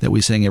one that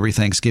we sing every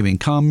Thanksgiving,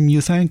 Come, you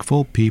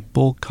thankful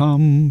people,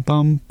 come,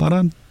 bum,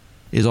 ba-dum,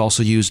 is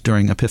also used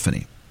during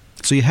Epiphany.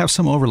 So you have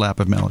some overlap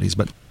of melodies,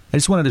 but I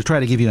just wanted to try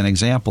to give you an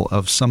example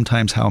of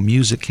sometimes how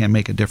music can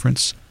make a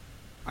difference.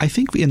 I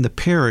think in the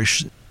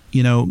parish,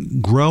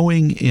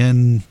 growing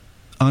in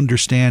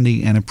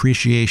understanding and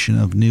appreciation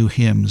of new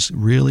hymns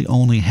really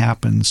only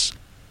happens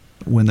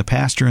when the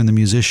pastor and the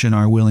musician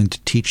are willing to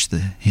teach the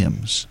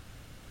hymns.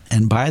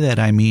 And by that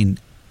I mean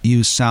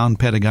use sound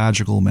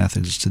pedagogical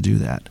methods to do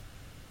that.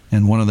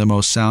 And one of the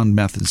most sound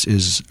methods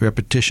is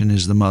repetition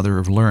is the mother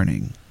of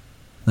learning.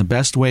 The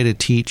best way to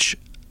teach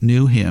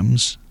new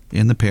hymns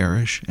in the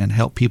parish and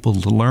help people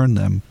to learn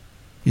them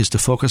is to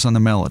focus on the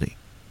melody.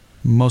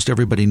 Most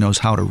everybody knows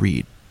how to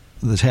read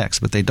the text,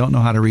 but they don't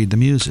know how to read the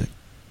music.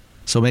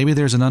 So maybe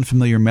there's an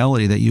unfamiliar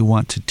melody that you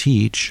want to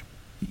teach.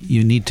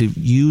 You need to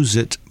use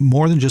it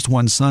more than just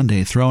one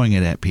Sunday, throwing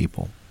it at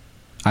people.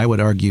 I would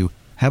argue,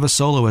 have a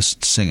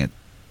soloist sing it.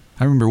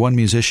 I remember one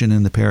musician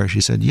in the parish,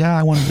 he said,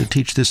 I wanted to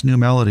teach this new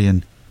melody,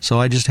 and so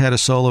I just had a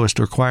soloist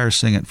or choir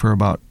sing it for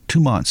about 2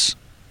 months.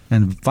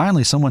 And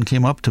finally someone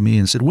came up to me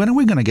and said, when are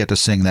we going to get to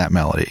sing that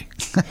melody?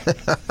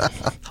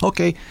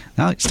 Okay,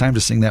 now it's time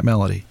to sing that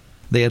melody.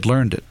 They had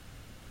learned it.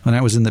 When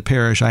I was in the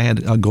parish, I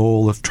had a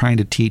goal of trying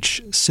to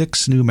teach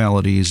 6 new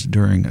melodies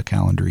during a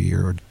calendar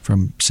year,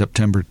 from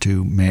September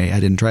to May. I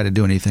didn't try to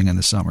do anything in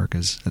the summer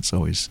because that's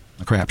always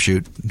a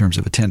crapshoot in terms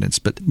of attendance,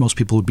 but most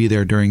people would be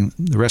there during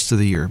the rest of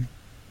the year.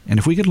 And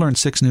if we could learn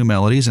 6 new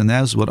melodies, and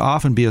those would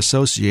often be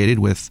associated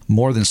with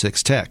more than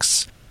 6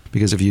 texts,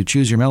 because if you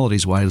choose your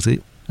melodies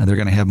wisely, they're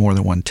going to have more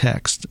than one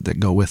text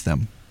that go with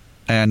them.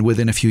 And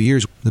within a few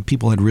years, the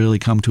people had really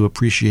come to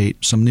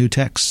appreciate some new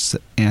texts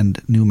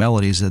and new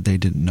melodies that they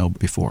didn't know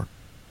before.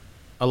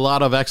 A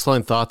lot of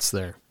excellent thoughts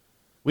there.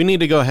 We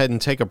need to go ahead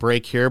and take a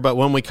break here, but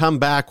when we come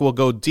back, we'll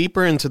go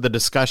deeper into the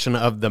discussion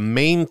of the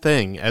main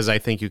thing, as I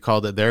think you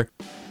called it there,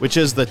 which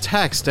is the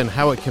text and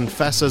how it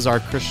confesses our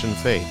Christian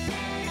faith.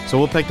 So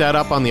we'll pick that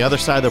up on the other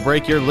side of the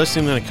break. You're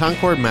listening to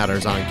Concord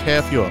Matters on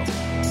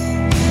KFUO.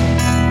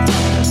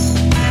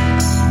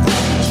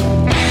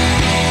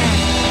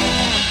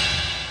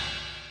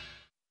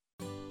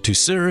 To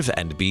serve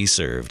and be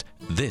served.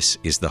 This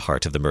is the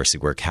heart of the mercy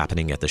work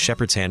happening at the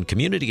Shepherd's Hand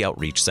Community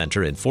Outreach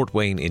Center in Fort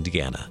Wayne,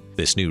 Indiana.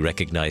 This new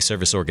recognized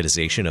service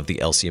organization of the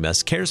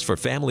LCMS cares for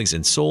families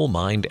in soul,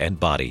 mind, and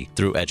body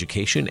through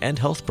education and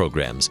health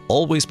programs,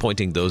 always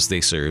pointing those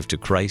they serve to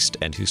Christ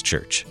and His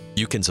church.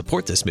 You can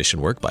support this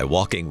mission work by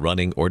walking,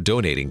 running, or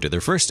donating to their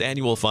first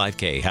annual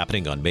 5K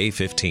happening on May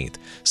 15th.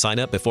 Sign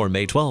up before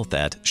May 12th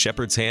at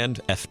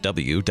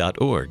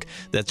shepherdshandfw.org.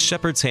 That's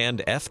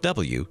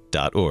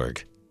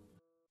shepherdshandfw.org.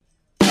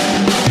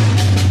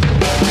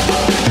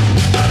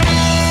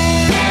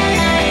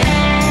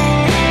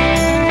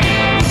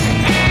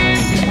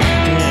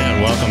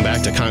 And welcome back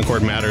back to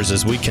Concord Matters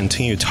as we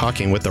continue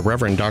talking with the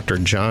Reverend Dr.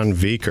 John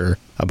Vieker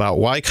about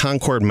why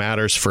Concord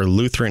matters for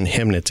Lutheran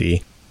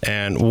hymnody,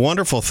 and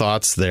wonderful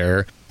thoughts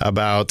there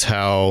about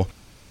how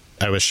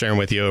I was sharing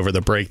with you over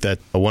the break that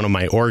one of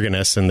my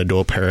organists in the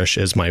dual parish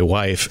is my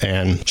wife,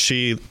 and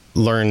she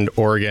learned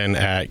organ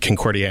at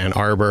Concordia Ann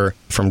Arbor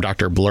from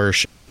Dr.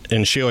 Blursch,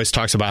 and she always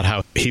talks about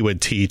how he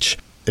would teach.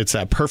 It's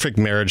that perfect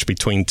marriage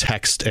between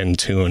text and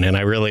tune, and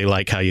I really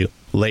like how you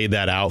laid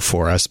that out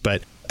for us.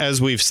 But as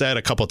we've said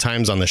a couple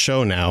times on the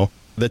show now,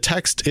 the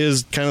text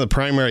is kind of the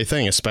primary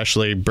thing,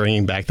 especially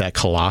bringing back that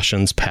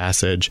Colossians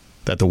passage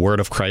that the word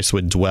of Christ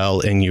would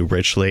dwell in you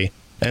richly.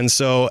 And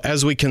so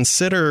as we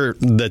consider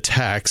the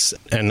texts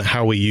and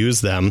how we use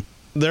them,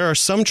 there are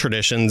some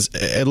traditions,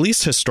 at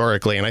least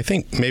historically, and I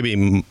think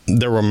maybe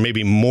there were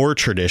more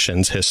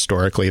traditions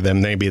historically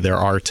than maybe there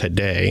are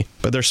today,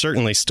 but there's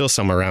certainly still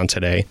some around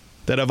today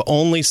that have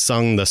only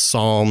sung the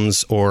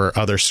Psalms or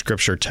other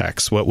scripture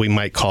texts, what we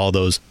might call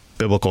those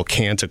biblical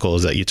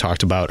canticles that you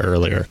talked about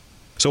earlier.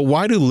 So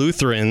why do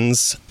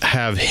Lutherans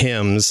have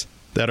hymns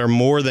that are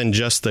more than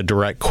just the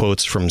direct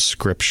quotes from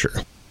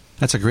Scripture?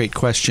 That's a great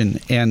question,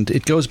 and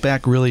it goes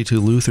back really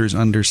to Luther's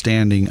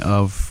understanding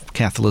of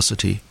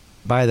Catholicity.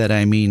 By that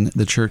I mean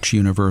the Church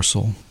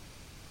Universal.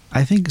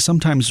 I think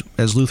sometimes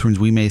as Lutherans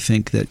we may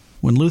think that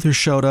when Luther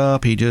showed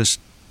up, he just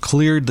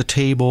cleared the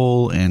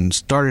table and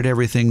started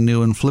everything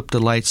new and flipped a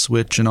light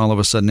switch, and all of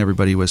a sudden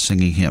everybody was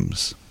singing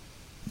hymns.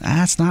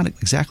 That's not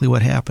exactly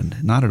what happened,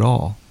 not at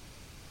all.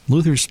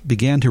 Luther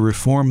began to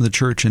reform the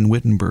church in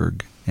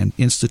Wittenberg and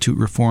institute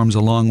reforms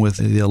along with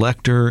the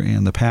elector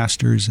and the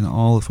pastors and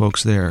all the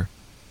folks there.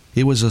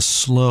 It was a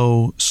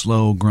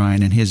slow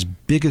grind, and his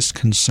biggest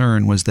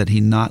concern was that he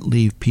not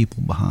leave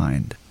people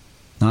behind,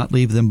 not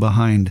leave them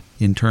behind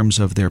in terms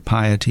of their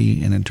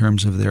piety and in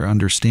terms of their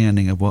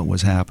understanding of what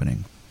was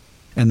happening.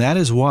 And that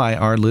is why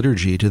our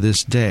liturgy to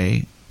this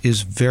day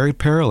is very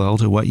parallel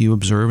to what you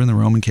observe in the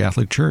Roman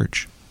Catholic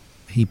Church.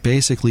 He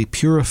basically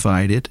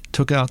purified it,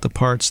 took out the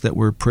parts that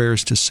were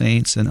prayers to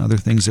saints and other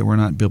things that were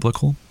not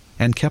biblical,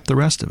 and kept the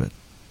rest of it.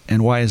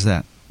 And why is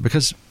that?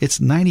 Because it's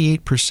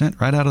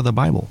 98% right out of the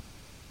Bible.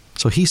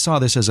 So he saw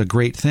this as a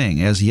great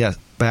thing, as yet,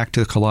 back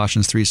to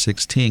Colossians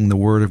 3:16, the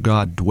Word of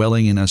God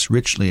dwelling in us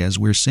richly as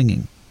we're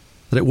singing.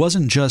 That it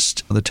wasn't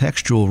just the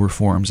textual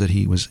reforms that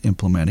he was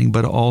implementing,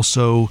 but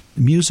also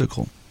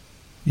musical.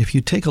 If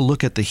you take a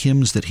look at the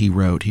hymns that he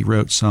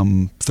wrote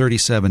some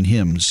 37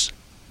 hymns.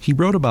 He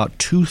wrote about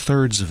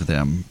 2/3 of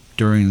them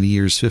during the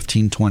years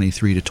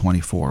 1523 to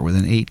 24,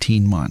 within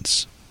 18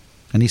 months.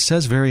 And he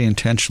says very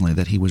intentionally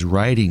that he was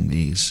writing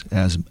these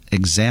as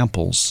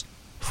examples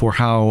for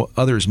how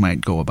others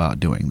might go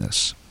about doing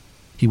this.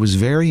 He was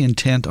very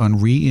intent on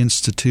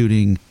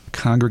reinstituting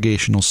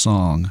congregational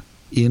song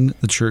in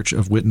the Church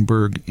of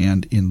Wittenberg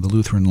and in the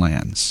Lutheran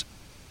lands.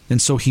 And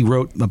so he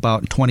wrote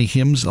about 20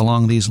 hymns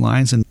along these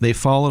lines, and they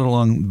followed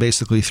along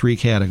basically 3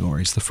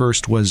 categories. The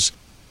first was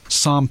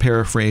psalm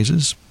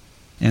paraphrases,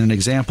 and an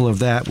example of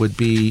that would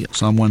be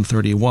Psalm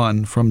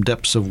 131, "From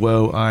depths of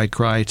woe I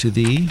cry to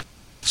thee."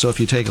 So if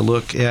you take a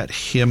look at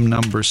hymn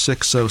number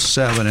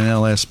 607 in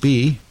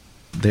LSB,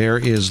 there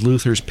is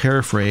Luther's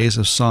paraphrase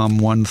of Psalm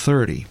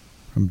 130,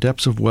 "From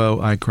depths of woe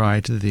I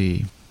cry to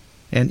thee."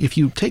 And if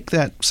you take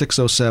that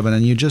 607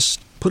 and you just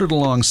put it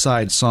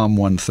alongside Psalm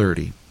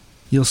 130,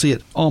 you'll see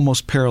it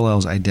almost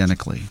parallels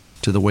identically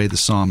to the way the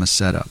psalm is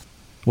set up.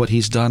 What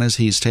he's done is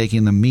he's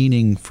taken the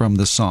meaning from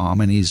the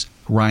psalm and he's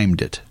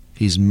rhymed it.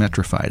 He's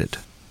metrified it.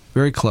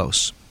 Very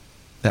close.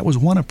 That was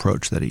one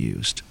approach that he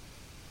used.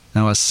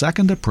 Now a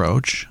second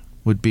approach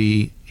would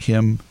be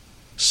hymn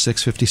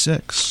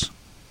 656,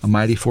 "A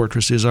Mighty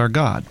Fortress is Our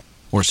God,"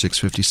 or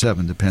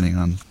 657, depending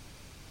on,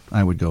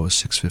 I would go with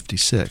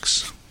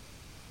 656.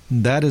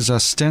 That is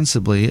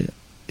ostensibly,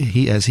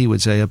 as he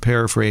would say, a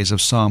paraphrase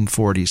of Psalm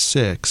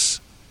 46.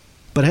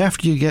 But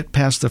after you get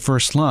past the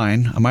first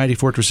line, "A mighty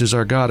fortress is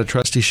our God, a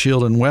trusty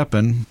shield and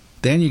weapon,"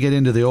 then you get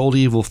into the old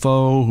evil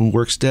foe who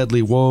works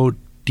deadly woe,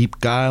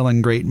 deep guile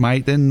and great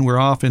might. Then we're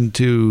off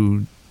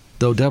into,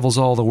 "Though devils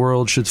all the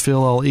world should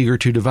fill all eager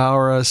to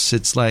devour us."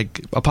 It's like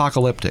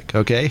apocalyptic,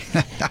 okay?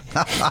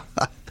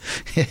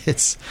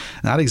 It's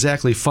not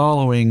exactly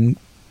following,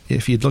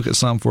 if you look at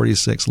Psalm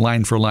 46,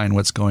 line for line,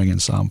 what's going in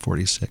Psalm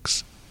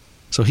 46.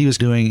 So he was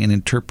doing an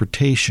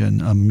interpretation,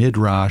 a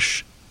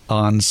midrash,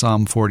 on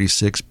Psalm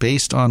 46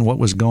 based on what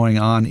was going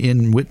on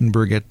in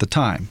Wittenberg at the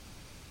time.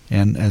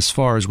 And as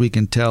far as we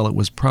can tell, it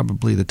was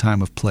probably the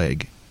time of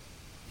plague.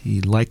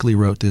 He likely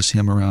wrote this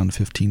hymn around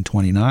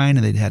 1529,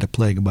 and they'd had a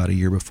plague about a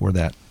year before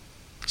that.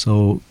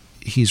 So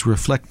he's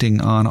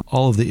reflecting on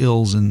all of the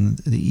ills and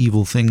the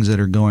evil things that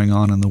are going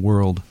on in the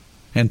world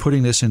and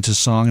putting this into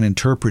song and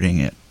interpreting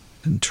it,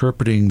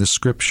 interpreting the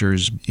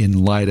scriptures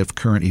in light of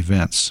current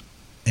events.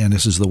 And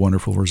this is the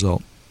wonderful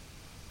result.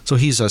 So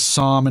he's a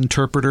psalm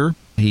interpreter.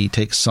 He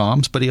takes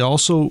psalms, but he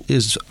also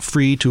is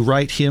free to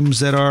write hymns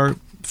that are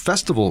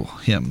festival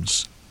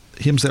hymns,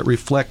 hymns that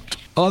reflect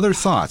other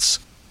thoughts,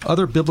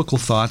 other biblical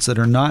thoughts that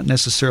are not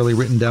necessarily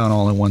written down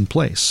all in one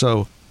place.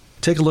 So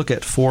take a look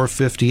at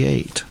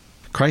 458.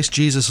 Christ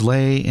Jesus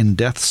lay in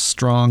death's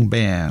strong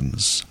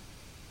bands.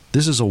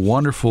 This is a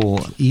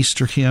wonderful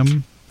Easter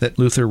hymn that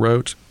Luther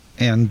wrote,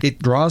 and it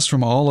draws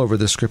from all over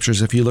the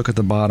Scriptures. If you look at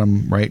the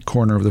bottom right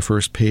corner of the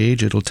first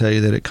page, it'll tell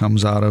you that it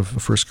comes out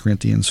of 1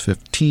 Corinthians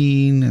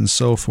 15 and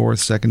so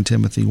forth, 2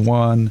 Timothy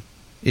 1.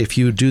 If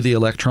you do the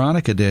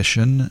electronic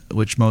edition,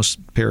 which most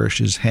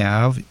parishes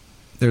have,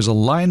 there's a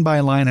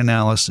line-by-line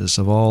analysis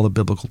of all the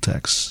biblical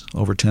texts,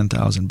 over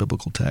 10,000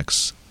 biblical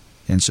texts.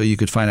 And so you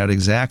could find out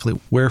exactly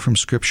where from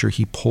Scripture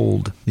he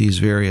pulled these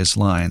various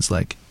lines,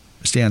 like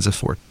stanza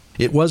 4.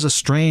 It was a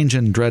strange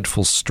and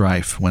dreadful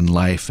strife when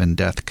life and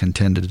death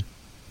contended.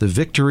 The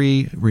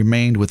victory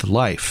remained with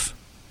life.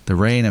 The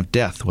reign of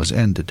death was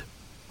ended.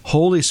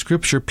 Holy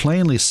Scripture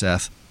plainly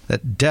saith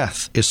that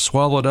death is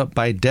swallowed up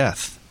by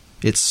death.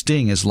 Its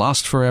sting is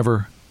lost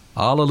forever.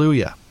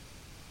 Alleluia.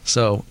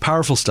 So,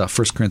 powerful stuff,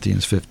 1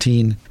 Corinthians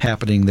 15,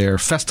 happening there,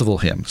 festival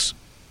hymns.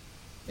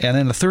 And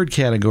then the third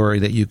category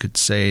that you could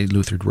say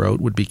Luther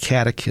wrote would be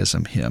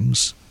catechism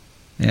hymns.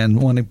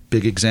 And one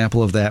big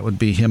example of that would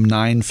be hymn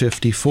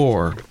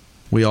 954,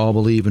 We All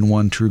Believe in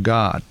One True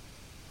God.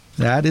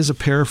 That is a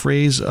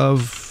paraphrase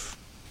of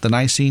the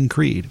Nicene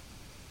Creed.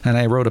 And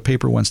I wrote a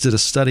paper once, did a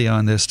study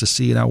on this to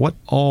see now what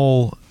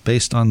all,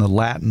 based on the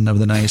Latin of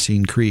the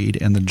Nicene Creed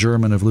and the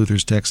German of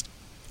Luther's text,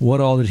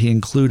 what all did he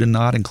include and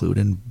not include?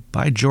 And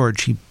by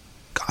George, he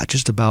got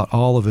just about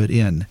all of it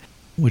in,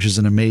 which is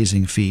an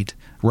amazing feat.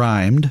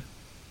 Rhymed,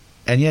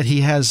 and yet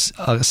he has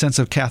a sense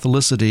of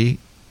Catholicity.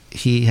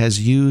 He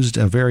has used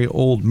a very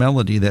old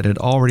melody that had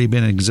already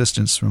been in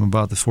existence from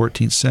about the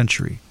 14th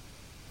century.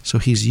 So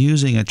he's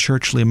using a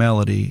churchly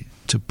melody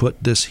to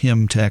put this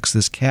hymn text,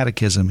 this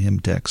catechism hymn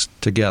text,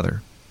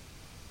 together.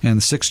 And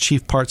the 6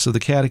 chief parts of the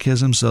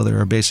catechism, so there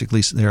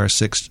are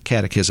 6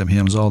 catechism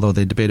hymns, although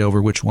they debate over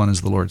which one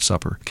is the Lord's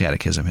Supper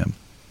catechism hymn.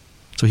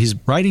 So he's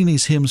writing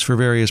these hymns for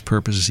various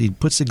purposes. He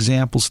puts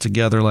examples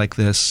together like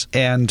this,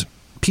 and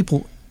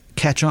people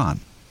catch on.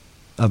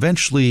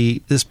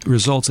 Eventually, this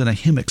results in a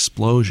hymn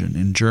explosion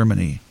in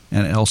Germany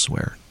and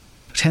elsewhere.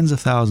 Tens of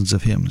thousands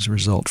of hymns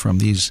result from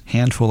these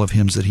handful of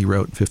hymns that he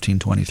wrote in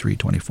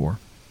 1523-24.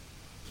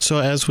 So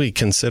as we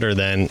consider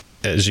then,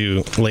 as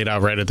you laid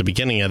out right at the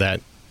beginning of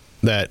that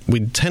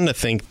we tend to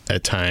think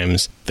at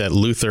times that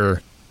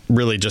Luther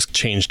really just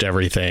changed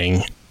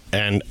everything.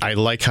 And I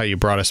like how you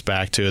brought us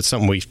back to, it's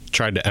something we've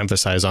tried to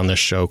emphasize on this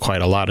show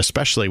quite a lot,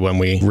 especially when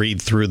we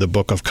read through the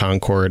Book of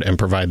Concord and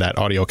provide that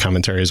audio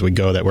commentary as we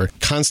go, that we're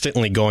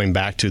constantly going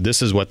back to,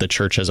 this is what the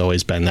church has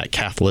always been, that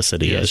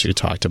Catholicity, yes, as you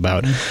talked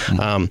about.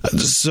 Mm-hmm.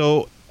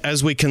 So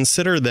as we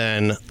consider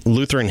then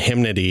Lutheran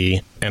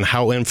hymnody and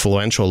how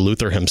influential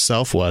Luther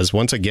himself was,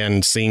 once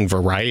again, seeing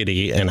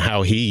variety and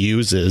how he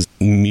uses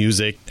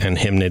music and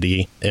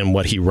hymnody in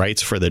what he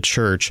writes for the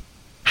church,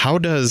 how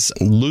does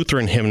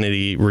Lutheran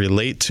hymnody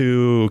relate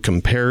to,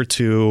 compare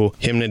to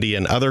hymnody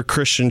in other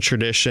Christian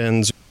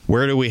traditions?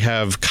 Where do we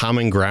have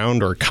common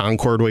ground or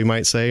concord, we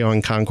might say,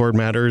 on Concord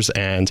Matters?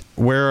 And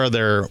where are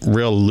there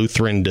real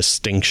Lutheran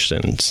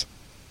distinctions?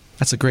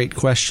 That's a great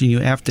question. You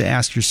have to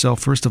ask yourself,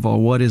 first of all,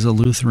 what is a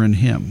Lutheran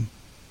hymn?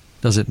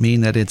 Does it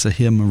mean that it's a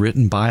hymn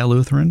written by a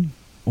Lutheran?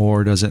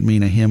 Or does it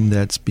mean a hymn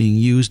that's being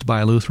used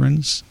by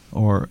Lutherans?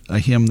 Or a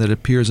hymn that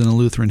appears in a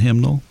Lutheran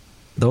hymnal?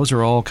 Those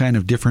are all kind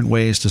of different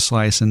ways to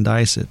slice and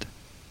dice it.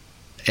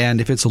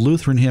 And if it's a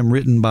Lutheran hymn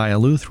written by a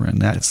Lutheran,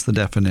 that's the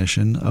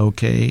definition.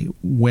 Okay,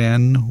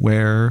 when,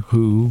 where,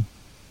 who.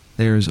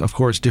 There's, of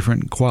course,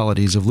 different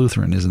qualities of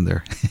Lutheran, isn't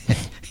there?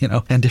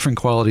 And different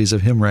qualities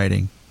of hymn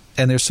writing.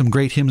 And there's some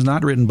great hymns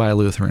not written by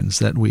Lutherans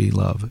that we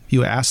love.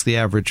 You ask the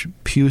average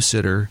pew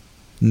sitter,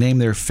 name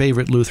their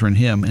favorite Lutheran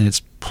hymn, and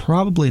it's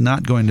probably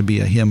not going to be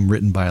a hymn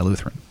written by a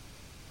Lutheran.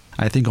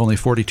 I think only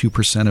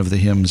 42% of the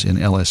hymns in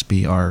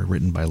LSB are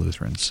written by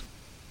Lutherans.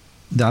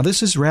 Now,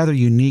 this is rather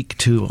unique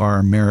to our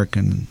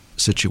American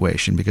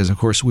situation because, of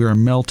course, we're a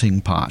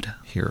melting pot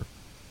here.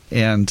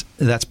 And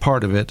that's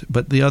part of it.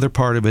 But the other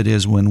part of it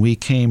is when we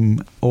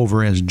came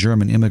over as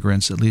German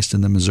immigrants, at least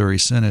in the Missouri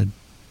Synod,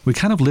 we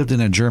kind of lived in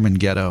a German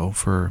ghetto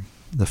for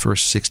the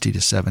first 60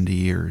 to 70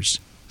 years.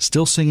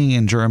 Still singing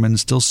in German,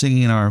 still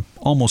singing our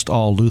almost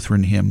all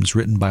Lutheran hymns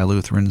written by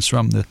Lutherans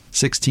from the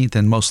 16th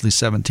and mostly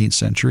 17th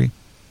century.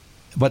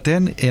 But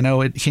then,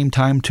 it came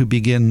time to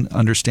begin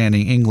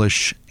understanding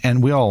English,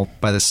 and we all,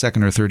 by the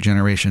second or third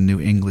generation,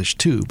 knew English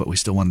too, but we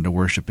still wanted to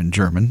worship in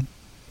German.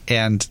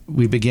 And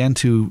we began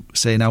to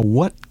say, now,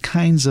 what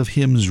kinds of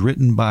hymns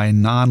written by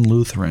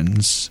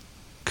non-Lutherans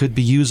could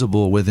be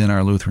usable within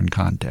our Lutheran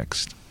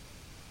context?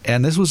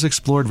 And this was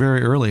explored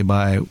very early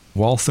by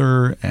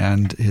Walther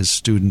and his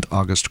student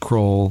August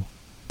Kroll.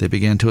 They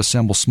began to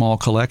assemble small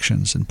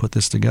collections and put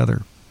this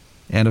together.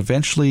 And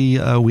eventually,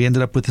 we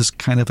ended up with this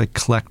kind of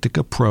eclectic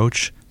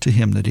approach to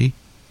hymnody.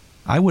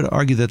 I would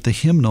argue that the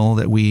hymnal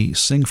that we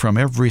sing from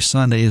every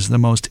Sunday is the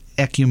most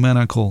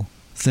ecumenical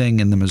thing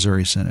in the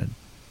Missouri Synod.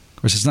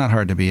 Of course, it's not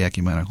hard to be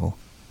ecumenical.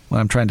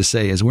 What I'm trying to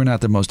say is we're not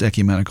the most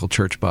ecumenical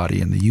church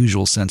body in the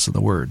usual sense of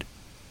the word.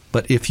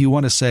 But if you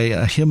want to say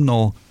a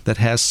hymnal that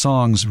has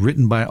songs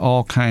written by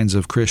all kinds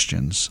of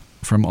Christians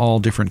from all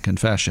different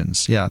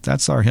confessions, yeah,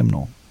 that's our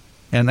hymnal.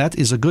 And that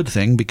is a good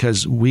thing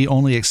because we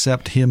only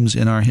accept hymns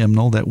in our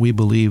hymnal that we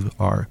believe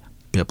are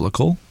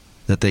biblical,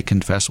 that they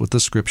confess what the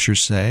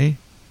Scriptures say,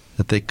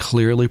 that they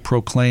clearly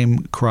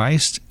proclaim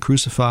Christ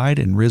crucified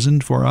and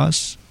risen for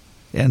us,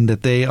 and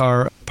that they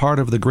are part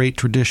of the great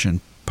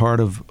tradition, part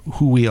of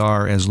who we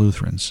are as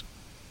Lutherans.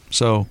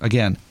 So,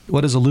 again,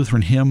 what is a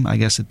Lutheran hymn? I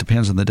guess it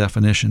depends on the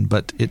definition,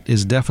 but it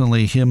is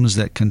definitely hymns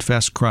that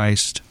confess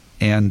Christ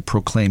and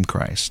proclaim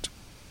Christ.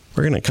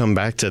 We're going to come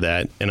back to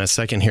that in a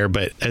second here,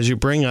 but as you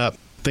bring up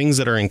things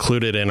that are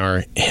included in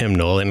our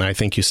hymnal, and I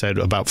think you said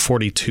about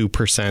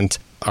 42%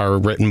 are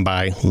written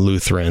by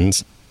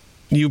Lutherans.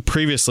 You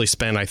previously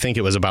spent, I think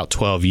it was about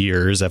 12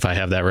 years, if I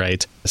have that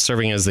right,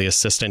 serving as the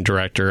assistant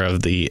director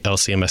of the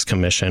LCMS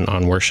Commission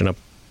on Worship.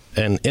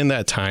 And in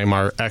that time,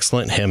 our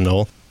excellent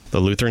hymnal, the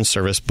Lutheran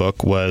Service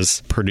Book,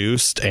 was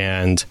produced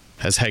and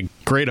has had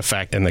great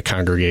effect in the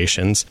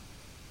congregations.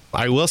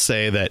 I will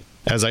say that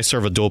as I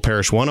serve a dual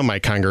parish, one of my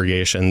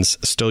congregations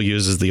still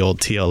uses the old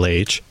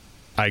TLH.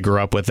 I grew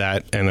up with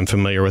that and I'm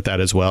familiar with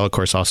that as well. Of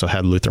course, also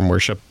had Lutheran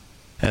worship.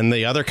 And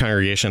the other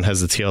congregation has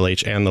the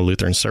TLH and the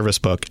Lutheran Service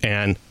Book.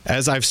 And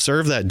as I've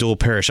served that dual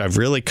parish, I've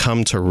really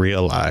come to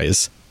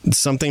realize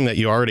something that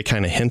you already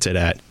kind of hinted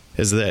at,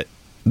 is that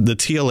the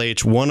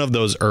TLH, one of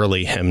those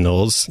early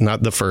hymnals,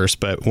 not the first,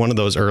 but one of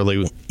those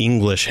early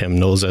English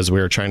hymnals as we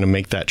were trying to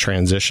make that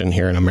transition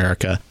here in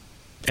America.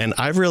 And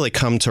I've really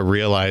come to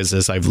realize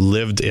as I've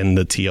lived in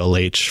the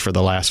TLH for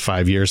the last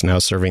 5 years now,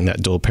 serving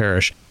that dual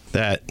parish,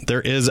 that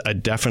there is a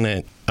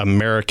definite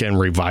American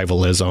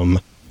revivalism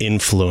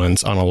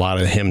influence on a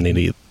lot of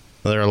hymnody.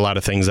 There are a lot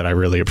of things that I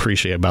really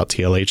appreciate about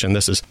TLH, and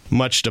this is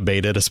much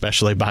debated,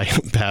 especially by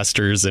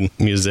pastors and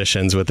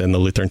musicians within the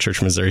Lutheran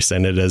Church Missouri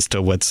Synod as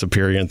to what's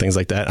superior and things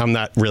like that. I'm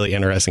not really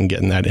interested in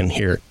getting that in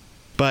here.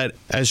 But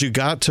as you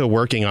got to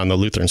working on the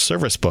Lutheran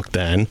Service Book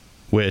then,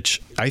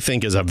 which I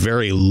think is a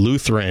very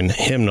Lutheran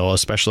hymnal,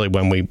 especially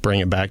when we bring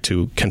it back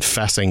to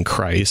confessing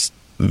Christ,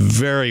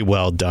 very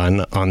well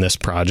done on this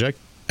project.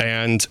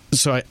 And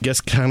so I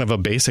guess kind of a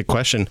basic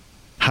question,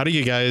 how do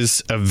you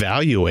guys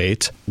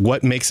evaluate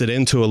what makes it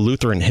into a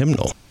Lutheran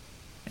hymnal?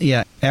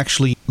 Yeah,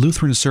 actually,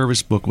 Lutheran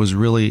Service Book was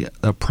really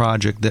a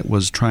project that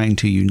was trying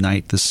to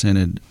unite the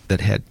synod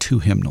that had two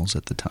hymnals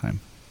at the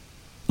time.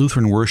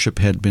 Lutheran Worship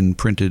had been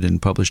printed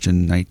and published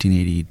in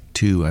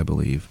 1982, I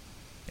believe,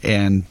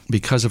 and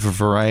because of a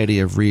variety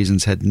of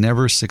reasons had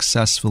never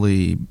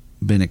successfully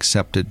been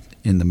accepted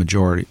in the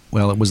majority.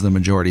 Well, it was the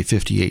majority,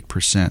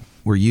 58%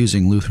 were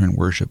using Lutheran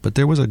Worship, but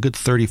there was a good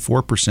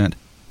 34%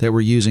 that were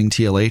using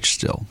TLH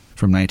still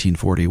from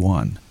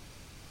 1941.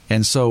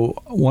 And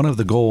so one of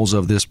the goals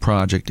of this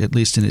project, at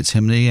least in its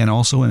hymnody and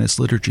also in its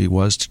liturgy,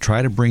 was to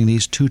try to bring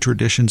these two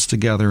traditions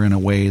together in a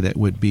way that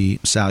would be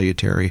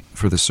salutary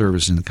for the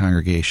service in the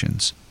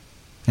congregations.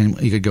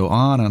 And you could go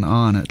on and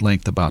on at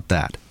length about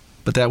that.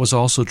 But that was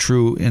also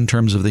true in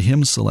terms of the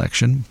hymn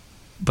selection.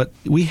 But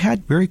we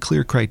had very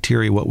clear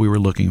criteria what we were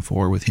looking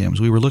for with hymns.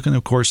 We were looking,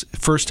 of course,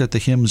 first at the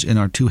hymns in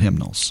our two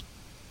hymnals.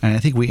 And I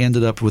think we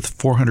ended up with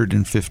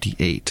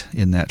 458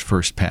 in that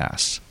first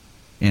pass.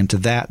 And to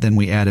that, then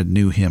we added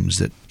new hymns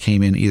that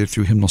came in either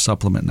through Hymnal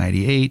Supplement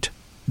 98,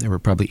 there were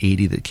probably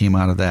 80 that came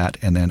out of that,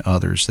 and then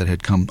others that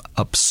had come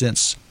up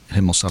since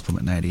Hymnal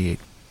Supplement 98.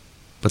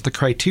 But the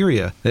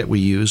criteria that we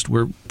used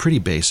were pretty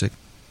basic.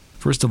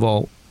 First of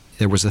all,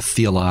 there was a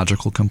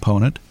theological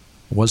component.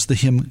 Was the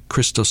hymn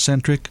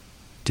Christocentric?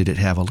 Did it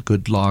have a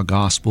good law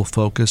gospel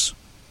focus?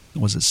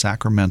 Was it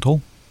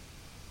sacramental?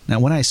 Now,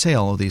 when I say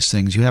all of these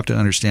things, you have to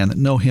understand that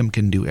no hymn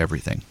can do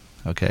everything,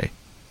 okay?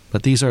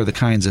 But these are the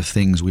kinds of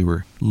things we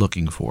were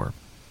looking for.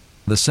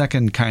 The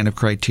second kind of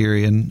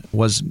criterion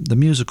was the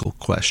musical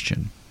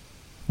question.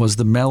 Was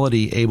the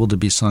melody able to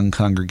be sung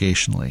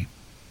congregationally?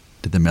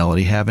 Did the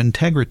melody have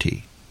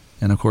integrity?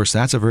 And of course,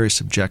 that's a very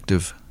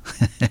subjective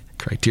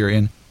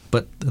criterion,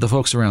 but the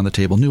folks around the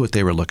table knew what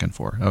they were looking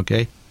for,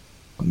 okay?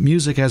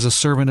 Music as a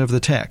servant of the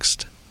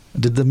text.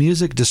 Did the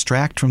music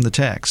distract from the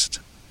text?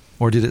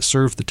 Or did it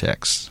serve the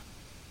text?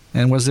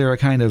 And was there a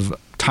kind of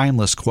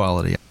timeless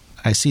quality?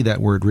 I see that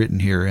word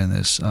written here in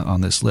this on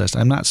this list.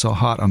 I'm not so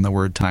hot on the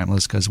word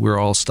timeless because we're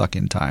all stuck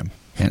in time.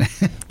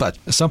 But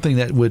something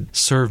that would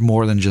serve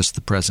more than just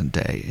the present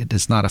day. It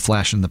is not a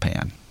flash in the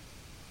pan.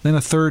 Then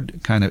a third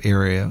kind of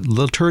area,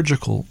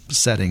 liturgical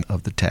setting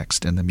of the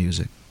text and the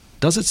music.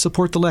 Does it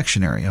support the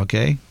lectionary,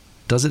 okay?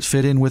 Does it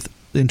fit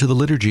into the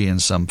liturgy in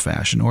some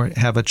fashion or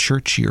have a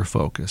churchier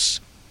focus?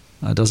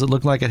 Does it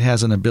look like it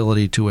has an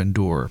ability to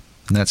endure?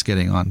 And that's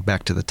getting on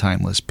back to the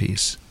timeless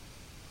piece.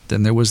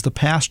 Then there was the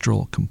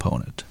pastoral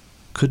component.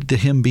 Could the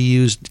hymn be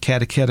used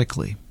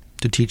catechetically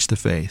to teach the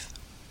faith?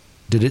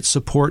 Did it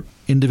support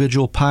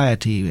individual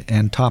piety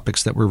and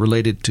topics that were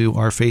related to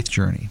our faith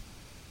journey?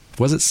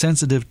 Was it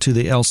sensitive to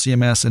the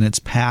LCMS and its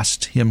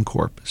past hymn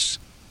corpus?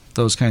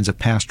 Those kinds of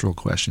pastoral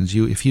questions.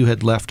 If you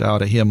had left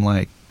out a hymn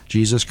like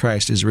Jesus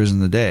Christ is risen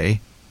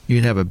today,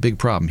 you'd have a big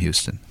problem,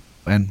 Houston.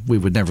 And we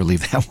would never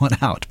leave that one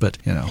out, but,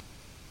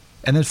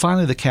 And then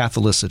finally, the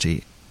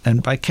Catholicity.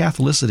 And by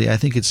Catholicity, I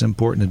think it's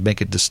important to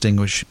make it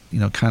distinguish,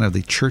 kind of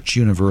the church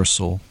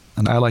universal.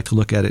 And I like to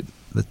look at it,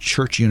 the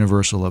church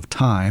universal of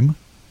time.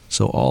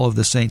 So all of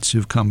the saints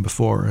who've come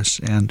before us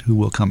and who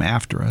will come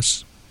after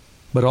us.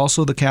 But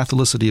also the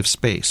Catholicity of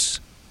space,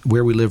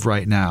 where we live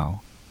right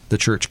now, the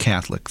Church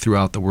Catholic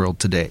throughout the world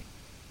today.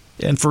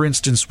 And for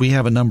instance, we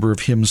have a number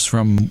of hymns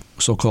from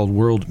so-called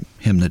world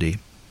hymnody.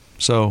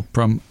 So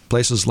from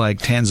places like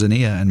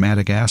Tanzania and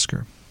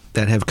Madagascar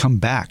that have come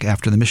back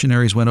after the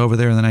missionaries went over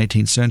there in the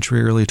 19th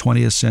century, early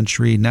 20th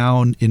century.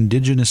 Now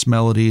indigenous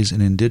melodies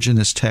and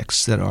indigenous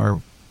texts that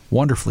are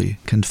wonderfully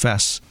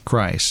confess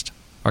Christ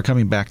are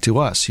coming back to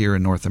us here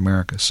in North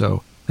America.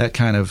 So that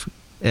kind of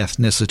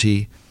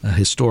ethnicity,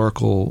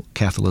 historical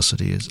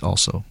Catholicity is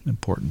also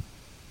important.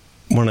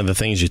 One of the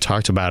things you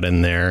talked about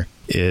in there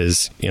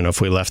is, if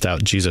we left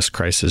out Jesus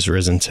Christ is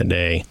risen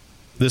today,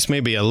 this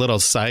may be a little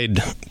side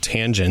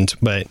tangent,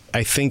 but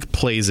I think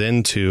plays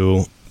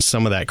into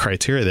some of that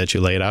criteria that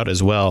you laid out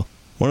as well.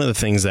 One of the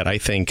things that I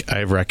think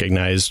I've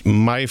recognized,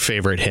 my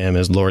favorite hymn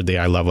is Lord Thee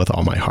I Love With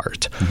All My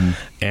Heart. Mm-hmm.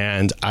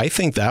 And I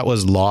think that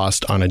was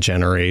lost on a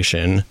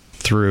generation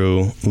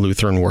through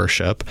Lutheran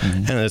worship.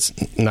 Mm-hmm. And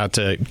it's not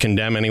to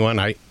condemn anyone.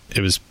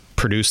 It was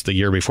produced the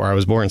year before I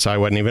was born, so I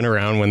wasn't even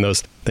around when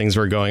those things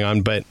were going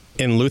on. But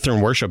in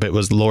Lutheran worship, it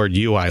was Lord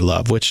You I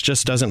Love, which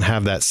just doesn't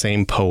have that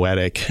same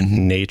poetic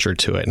mm-hmm. nature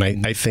to it.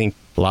 And I think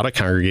a lot of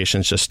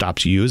congregations just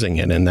stopped using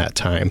it in that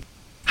time.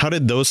 How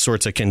did those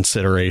sorts of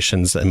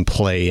considerations then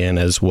play in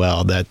as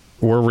well, that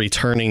we're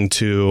returning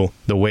to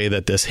the way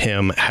that this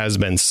hymn has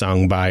been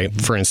sung by,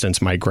 for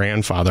instance, my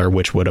grandfather,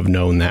 which would have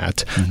known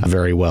that mm-hmm.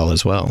 very well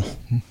as well?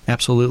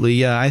 Absolutely.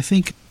 Yeah, I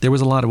think there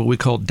was a lot of what we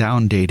call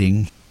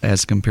downdating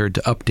as compared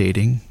to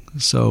updating.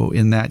 So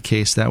in that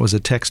case, that was a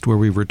text where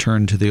we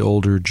returned to the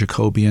older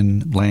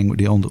Jacobean language,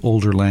 the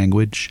older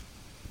language,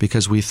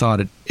 because we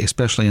thought it,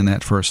 especially in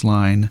that first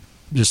line,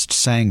 just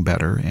sang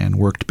better and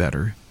worked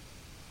better.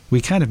 We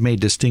kind of made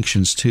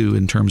distinctions, too,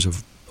 in terms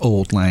of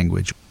old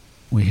language.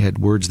 We had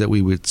words that we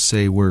would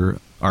say were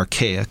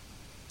archaic,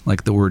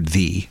 like the word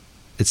thee.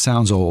 It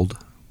sounds old,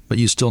 but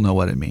you still know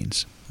what it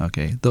means.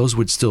 Okay, those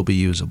would still be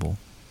usable.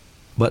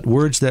 But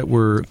words that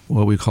were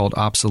what we called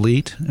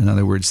obsolete, in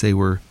other words,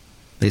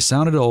 they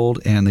sounded old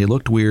and they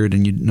looked weird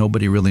and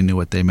nobody really knew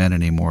what they meant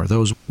anymore.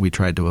 Those, we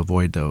tried to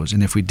avoid those.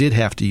 And if we did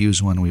have to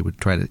use one, we would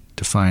try to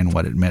define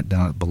what it meant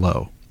down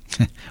below.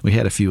 We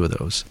had a few of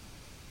those.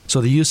 So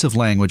the use of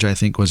language, I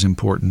think, was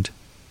important.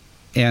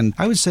 And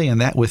I would say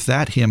with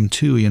that hymn,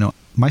 too,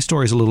 my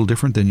story is a little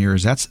different than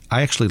yours.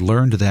 I actually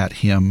learned that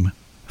hymn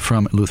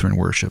from Lutheran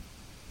worship.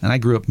 And I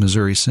grew up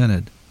Missouri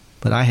Synod,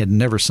 but I had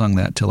never sung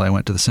that till I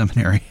went to the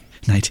seminary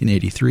in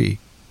 1983.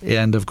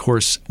 And, of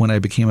course, when I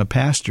became a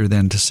pastor,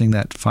 then to sing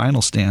that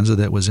final stanza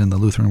that was in the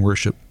Lutheran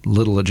worship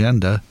little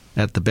agenda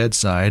at the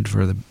bedside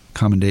for the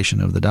commendation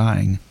of the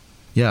dying,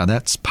 yeah,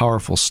 that's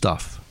powerful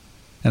stuff.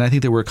 And I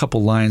think there were a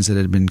couple lines that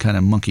had been kind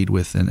of monkeyed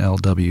with in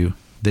LW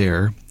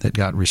there that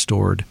got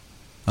restored,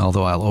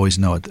 although I'll always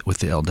know it with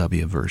the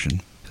LW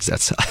version, because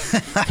that's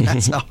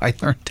how I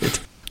learned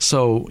it.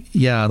 So,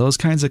 yeah, those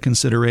kinds of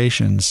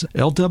considerations.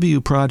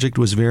 LW Project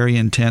was very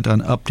intent on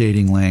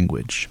updating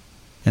language,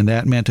 and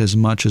that meant as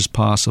much as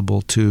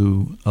possible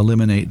to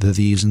eliminate the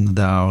these and the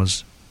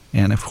thous.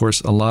 And, of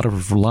course, a lot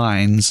of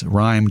lines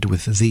rhymed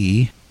with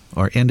thee,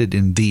 or ended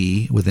in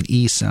thee with an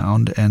E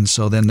sound, and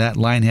so then that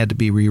line had to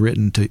be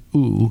rewritten to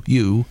ooh,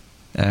 you,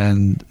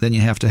 and then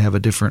you have to have a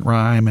different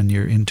rhyme, and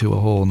you're into a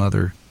whole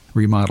nother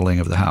remodeling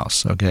of the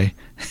house, okay?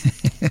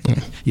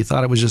 You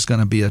thought it was just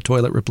going to be a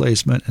toilet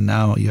replacement, and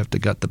now you have to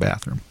gut the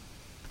bathroom.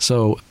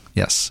 So,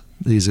 yes,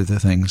 these are the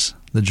things,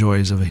 the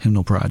joys of a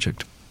hymnal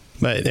project.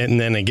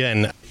 And then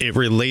again, it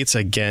relates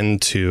again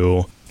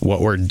to what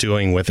we're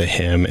doing with a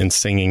hymn and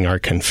singing our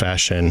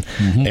confession.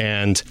 Mm-hmm.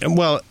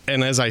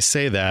 And as I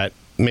say that,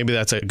 maybe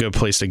that's a good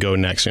place to go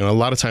next. A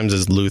lot of times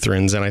as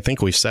Lutherans, and I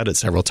think we've said it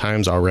several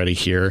times already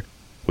here,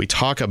 we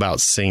talk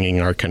about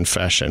singing our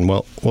confession.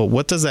 Well,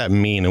 what does that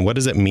mean? And what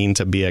does it mean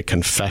to be a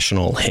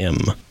confessional hymn?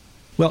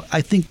 Well,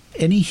 I think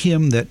any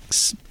hymn that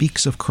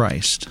speaks of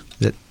Christ,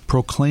 that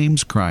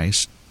proclaims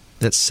Christ,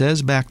 that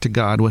says back to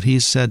God what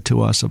He's said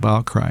to us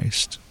about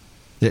Christ,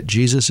 that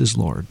Jesus is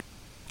Lord,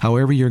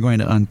 however you're going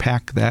to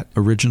unpack that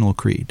original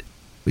creed,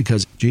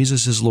 because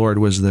Jesus is Lord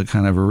was the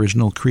kind of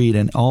original creed,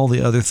 and all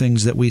the other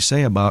things that we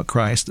say about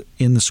Christ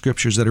in the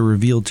Scriptures that are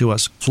revealed to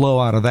us flow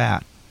out of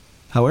that.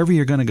 However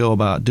you're going to go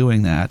about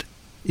doing that,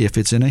 if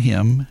it's in a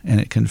hymn and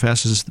it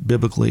confesses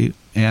biblically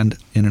and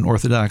in an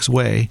orthodox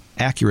way,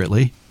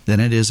 accurately,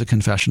 then it is a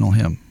confessional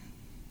hymn,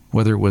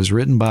 whether it was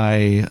written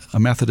by a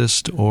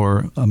Methodist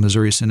or a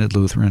Missouri Synod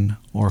Lutheran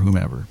or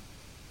whomever.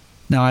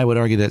 Now, I would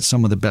argue that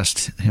some of the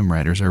best hymn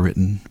writers are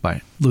written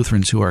by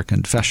Lutherans who are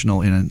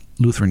confessional in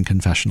a Lutheran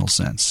confessional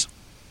sense.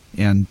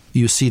 And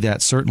you see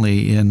that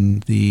certainly in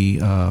the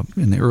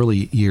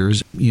early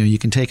years. You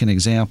can take an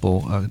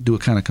example, do a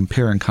kind of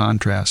compare and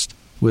contrast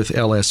with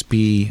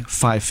LSB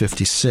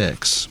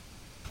 556.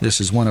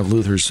 This is one of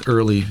Luther's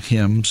early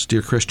hymns,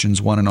 Dear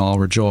Christians, One and All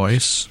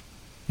Rejoice.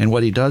 And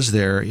what he does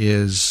there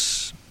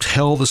is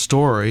tell the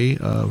story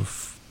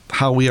of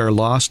how we are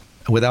lost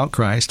without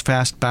Christ.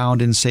 Fast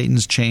bound in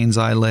Satan's chains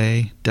I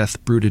lay,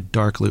 death brooded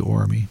darkly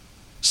o'er me.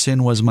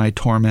 Sin was my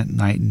torment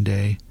night and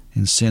day,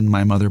 in sin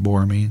my mother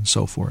bore me, and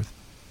so forth.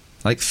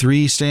 Like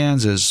 4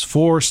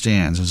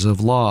 stanzas of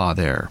law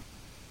there.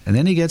 And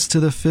then he gets to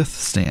the 5th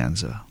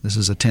stanza. This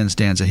is a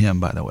 10-stanza hymn,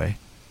 by the way.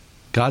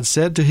 God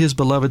said to his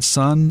beloved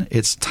Son,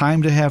 it's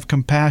time to have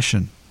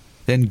compassion.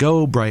 Then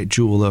go, bright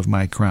jewel of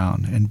my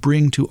crown, and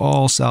bring to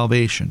all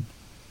salvation.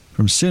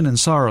 From sin and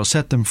sorrow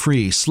set them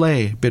free,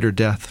 slay bitter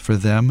death for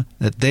them,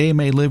 that they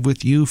may live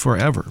with you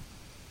forever.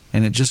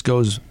 And it just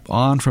goes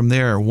on from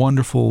there,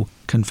 wonderful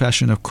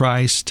confession of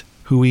Christ,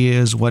 who he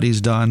is, what he's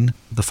done.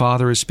 The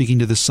Father is speaking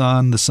to the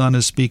Son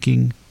is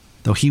speaking.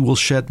 Though he will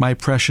shed my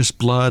precious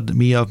blood,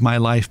 me of my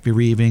life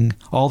bereaving,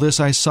 all this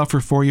I suffer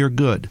for your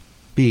good.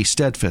 Be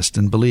steadfast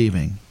and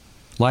believing.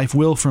 Life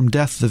will from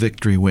death the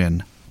victory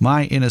win.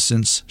 My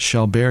innocence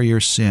shall bear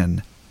your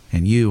sin,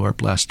 and you are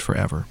blessed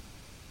forever.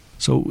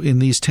 So in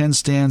these 10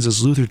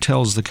 stanzas, Luther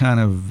tells the kind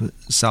of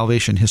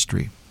salvation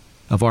history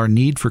of our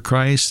need for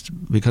Christ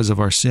because of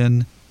our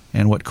sin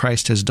and what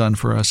Christ has done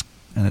for us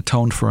and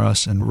atoned for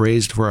us and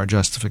raised for our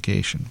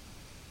justification.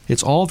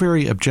 It's all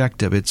very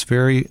objective. It's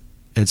very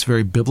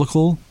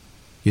biblical.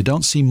 You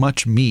don't see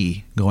much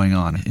me going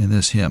on in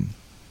this hymn.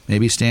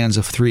 Maybe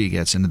stanza 3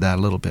 gets into that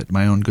a little bit.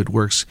 My own good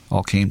works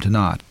all came to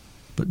naught.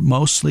 But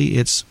mostly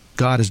it's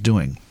God is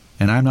doing,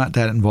 and I'm not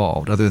that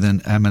involved other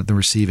than I'm at the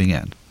receiving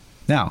end.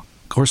 Now,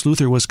 of course,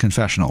 Luther was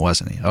confessional,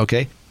 wasn't he?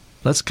 Okay,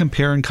 let's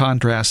compare and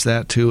contrast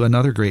that to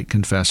another great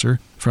confessor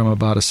from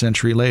about a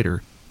century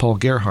later, Paul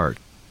Gerhardt.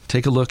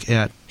 Take a look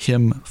at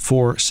hymn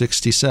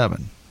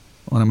 467,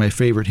 one of my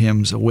favorite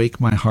hymns,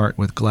 Awake My Heart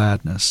with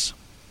Gladness.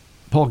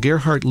 Paul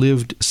Gerhardt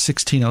lived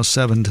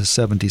 1607 to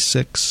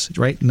 76,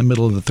 right in the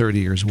middle of the 30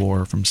 Years'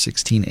 War, from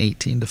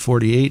 1618 to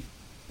 48,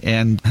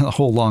 and a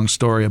whole long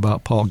story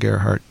about Paul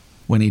Gerhardt.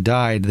 When he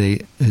died,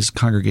 his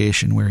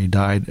congregation where he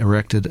died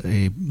erected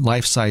a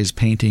life-size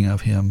painting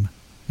of him,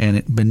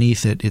 and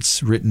beneath it,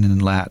 it's written in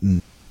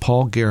Latin,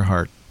 Paul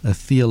Gerhardt, a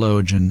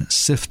theologian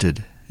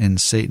sifted in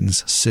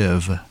Satan's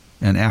sieve,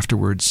 and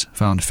afterwards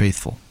found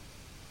faithful.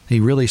 He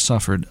really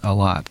suffered a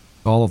lot.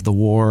 All of the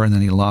war, and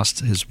then he lost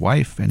his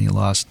wife, and he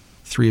lost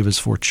 3 of his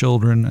 4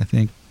 children, I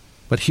think.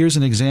 But here's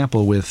an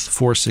example with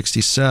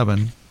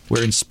 467,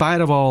 where in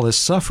spite of all this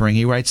suffering,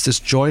 he writes this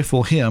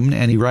joyful hymn,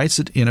 and he writes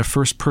it in a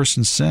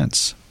first-person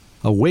sense.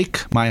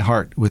 Awake my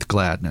heart with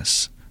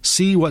gladness.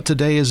 See what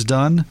today is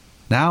done.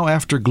 Now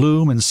after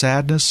gloom and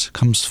sadness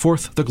comes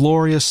forth the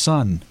glorious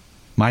sun.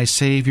 My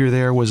Savior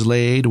there was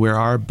laid where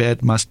our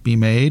bed must be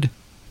made,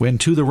 when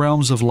to the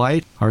realms of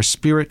light our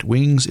spirit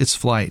wings its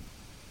flight.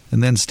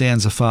 And then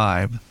stanza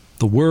 5.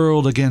 The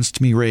world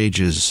against me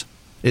rages.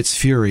 Its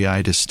fury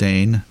I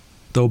disdain.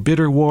 Though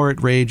bitter war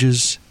it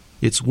rages,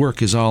 its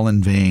work is all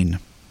in vain.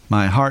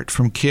 My heart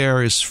from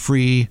care is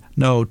free,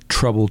 no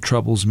trouble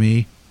troubles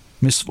me.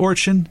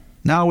 Misfortune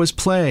now is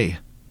play,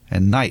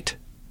 and night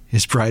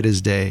is bright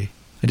as day.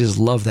 I just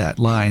love that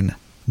line.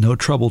 No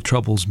trouble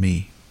troubles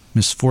me.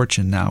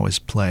 Misfortune now is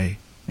play,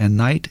 and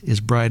night is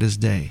bright as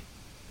day.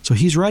 So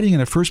he's writing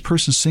in a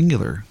first-person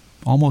singular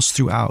almost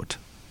throughout,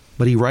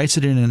 but he writes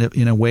it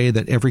in a way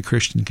that every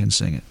Christian can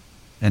sing it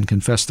and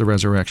confess the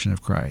resurrection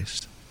of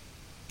Christ.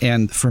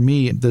 And for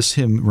me, this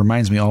hymn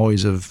reminds me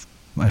always of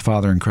my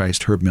father in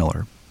Christ, Herb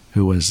Miller,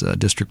 who was a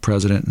district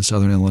president in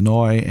Southern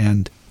Illinois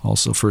and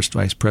also first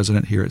vice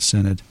president here at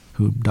Synod,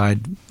 who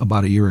died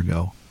about a year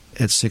ago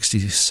at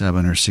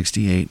 67 or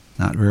 68,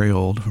 not very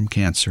old, from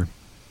cancer.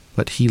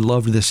 But he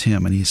loved this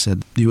hymn, and he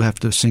said, you have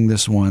to sing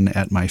this one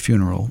at my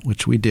funeral,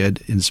 which we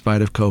did in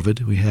spite of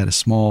COVID. We had a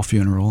small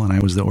funeral, and I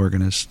was the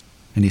organist.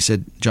 And he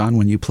said, John,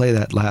 when you play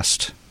that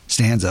last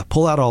stanza,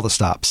 pull out all the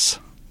stops.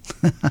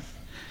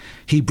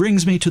 He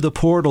brings me to the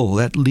portal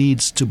that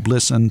leads to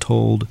bliss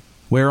untold,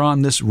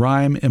 whereon this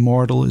rhyme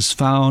immortal is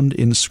found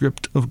in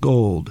script of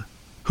gold.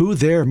 Who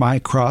there my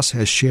cross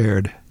has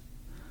shared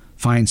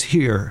finds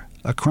here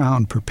a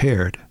crown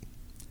prepared.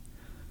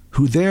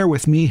 Who there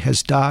with me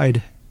has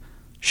died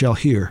shall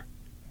here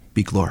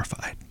be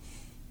glorified.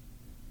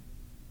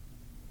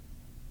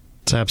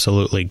 It's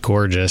absolutely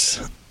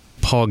gorgeous.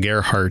 Paul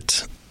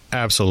Gerhardt,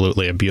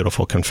 absolutely a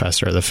beautiful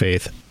confessor of the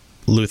faith.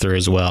 Luther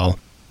as well.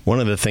 One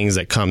of the things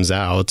that comes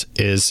out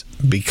is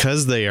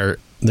because they're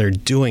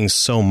doing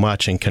so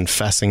much in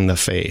confessing the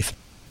faith.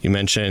 You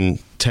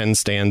mentioned 10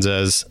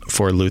 stanzas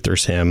for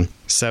Luther's hymn,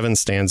 7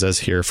 stanzas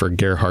here for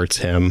Gerhardt's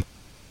hymn.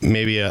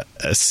 Maybe a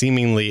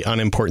seemingly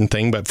unimportant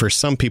thing, but for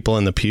some people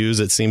in the pews,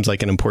 it seems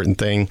like an important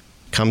thing.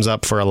 Comes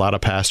up for a lot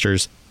of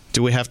pastors.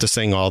 Do we have to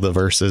sing all the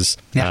verses?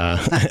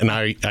 Yeah. And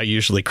I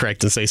usually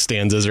correct and say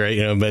stanzas,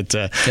 right? But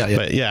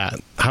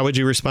how would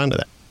you respond to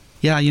that?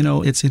 Yeah,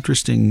 it's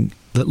interesting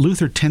that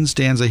Luther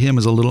 10-stanza hymn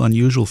is a little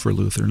unusual for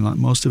Luther.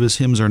 Most of his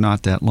hymns are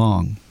not that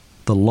long.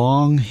 The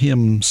long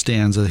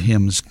stanza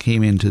hymns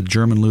came into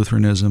German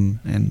Lutheranism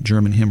and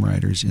German hymn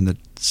writers in the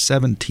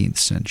 17th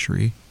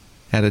century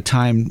at a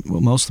time,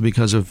 mostly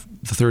because of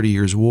the 30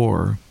 Years'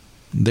 War,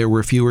 there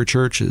were fewer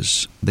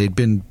churches. They'd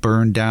been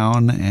burned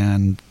down,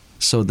 and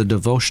so the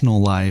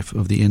devotional life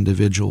of the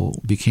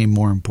individual became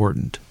more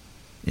important.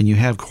 And you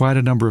have quite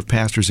a number of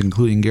pastors,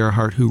 including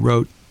Gerhardt, who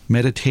wrote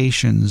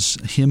meditations,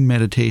 hymn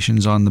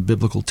meditations on the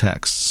biblical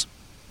texts,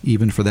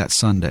 even for that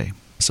Sunday.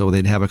 So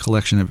they'd have a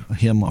collection of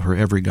hymn for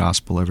every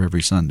gospel of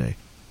every Sunday.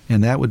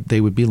 And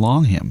they would be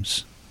long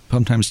hymns,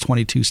 sometimes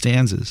 22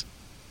 stanzas.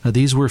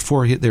 These were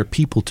for their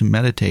people to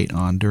meditate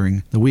on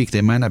during the week.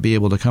 They might not be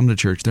able to come to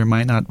church. There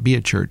might not be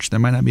a church. There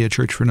might not be a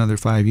church for another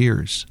 5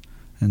 years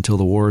until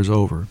the war is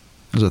over.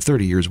 It was a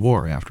 30 years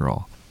war, after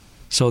all.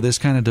 So this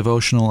kind of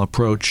devotional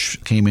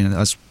approach came in.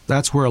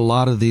 That's where a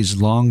lot of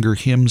these longer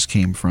hymns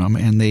came from,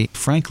 and they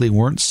frankly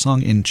weren't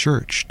sung in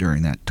church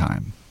during that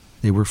time.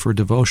 They were for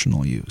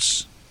devotional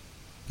use.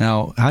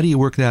 Now, how do you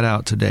work that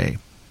out today?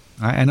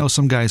 I know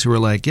some guys who are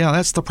like, yeah,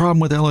 that's the problem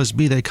with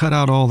LSB. They cut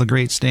out all the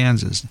great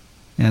stanzas.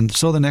 And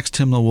so the next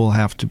hymnal will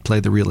have to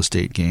play the real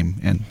estate game,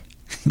 and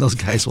those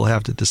guys will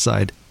have to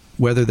decide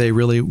whether they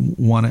really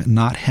want to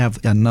not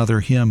have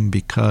another hymn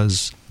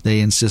because they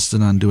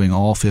insisted on doing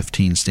all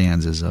 15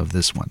 stanzas of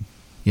this one.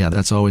 Yeah,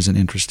 that's always an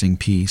interesting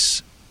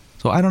piece.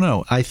 So I don't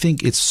know. I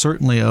think it's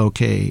certainly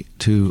okay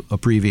to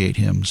abbreviate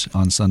hymns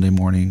on Sunday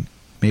morning.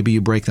 Maybe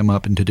you break them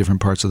up into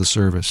different parts of the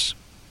service.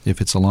 If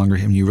it's a longer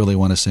hymn, you really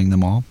want to sing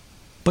them all.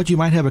 But you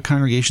might have a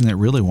congregation that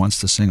really wants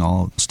to sing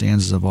all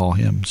stanzas of all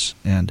hymns,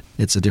 and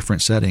it's a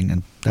different setting,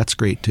 and that's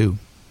great too.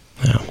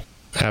 Yeah,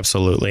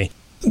 absolutely.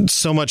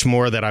 So much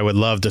more that I would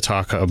love to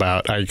talk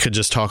about. I could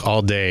just talk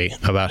all day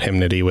about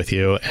hymnody with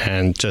you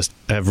and just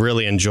have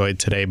really enjoyed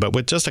today. But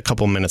with just a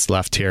couple minutes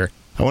left here,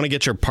 I want to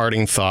get your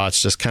parting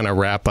thoughts, just kind of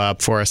wrap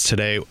up for us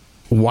today.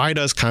 Why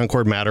does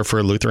Concord matter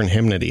for Lutheran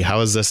hymnody? How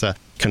is this a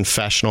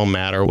confessional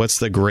matter? What's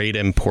the great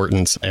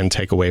importance and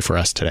takeaway for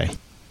us today?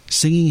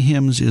 Singing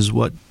hymns is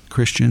what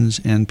Christians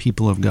and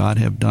people of God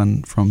have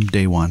done from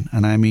day one.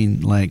 And I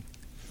mean, like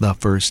the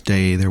first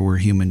day there were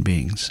human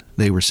beings.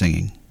 They were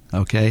singing,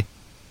 okay?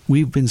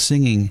 We've been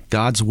singing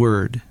God's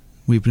word.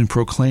 We've been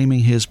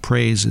proclaiming his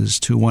praises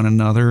to one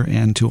another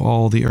and to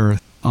all the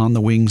earth on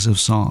the wings of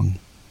song.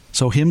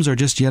 So hymns are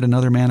just yet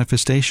another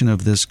manifestation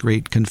of this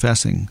great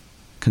confessing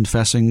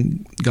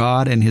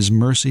God and his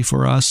mercy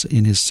for us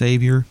in his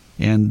Savior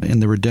and in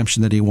the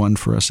redemption that he won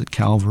for us at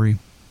Calvary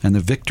and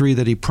the victory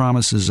that he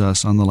promises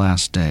us on the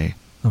last day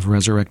of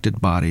resurrected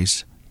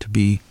bodies to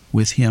be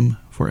with him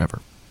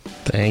forever.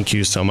 Thank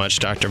you so much,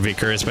 Dr.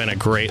 Vicker. It's been a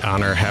great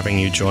honor having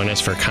you join us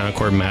for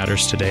Concord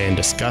Matters today and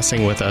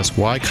discussing with us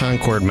why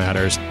Concord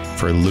matters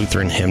for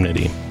Lutheran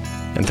hymnody.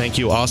 And thank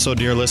you also,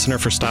 dear listener,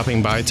 for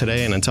stopping by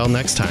today. And until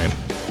next time,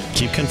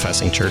 keep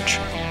confessing, church.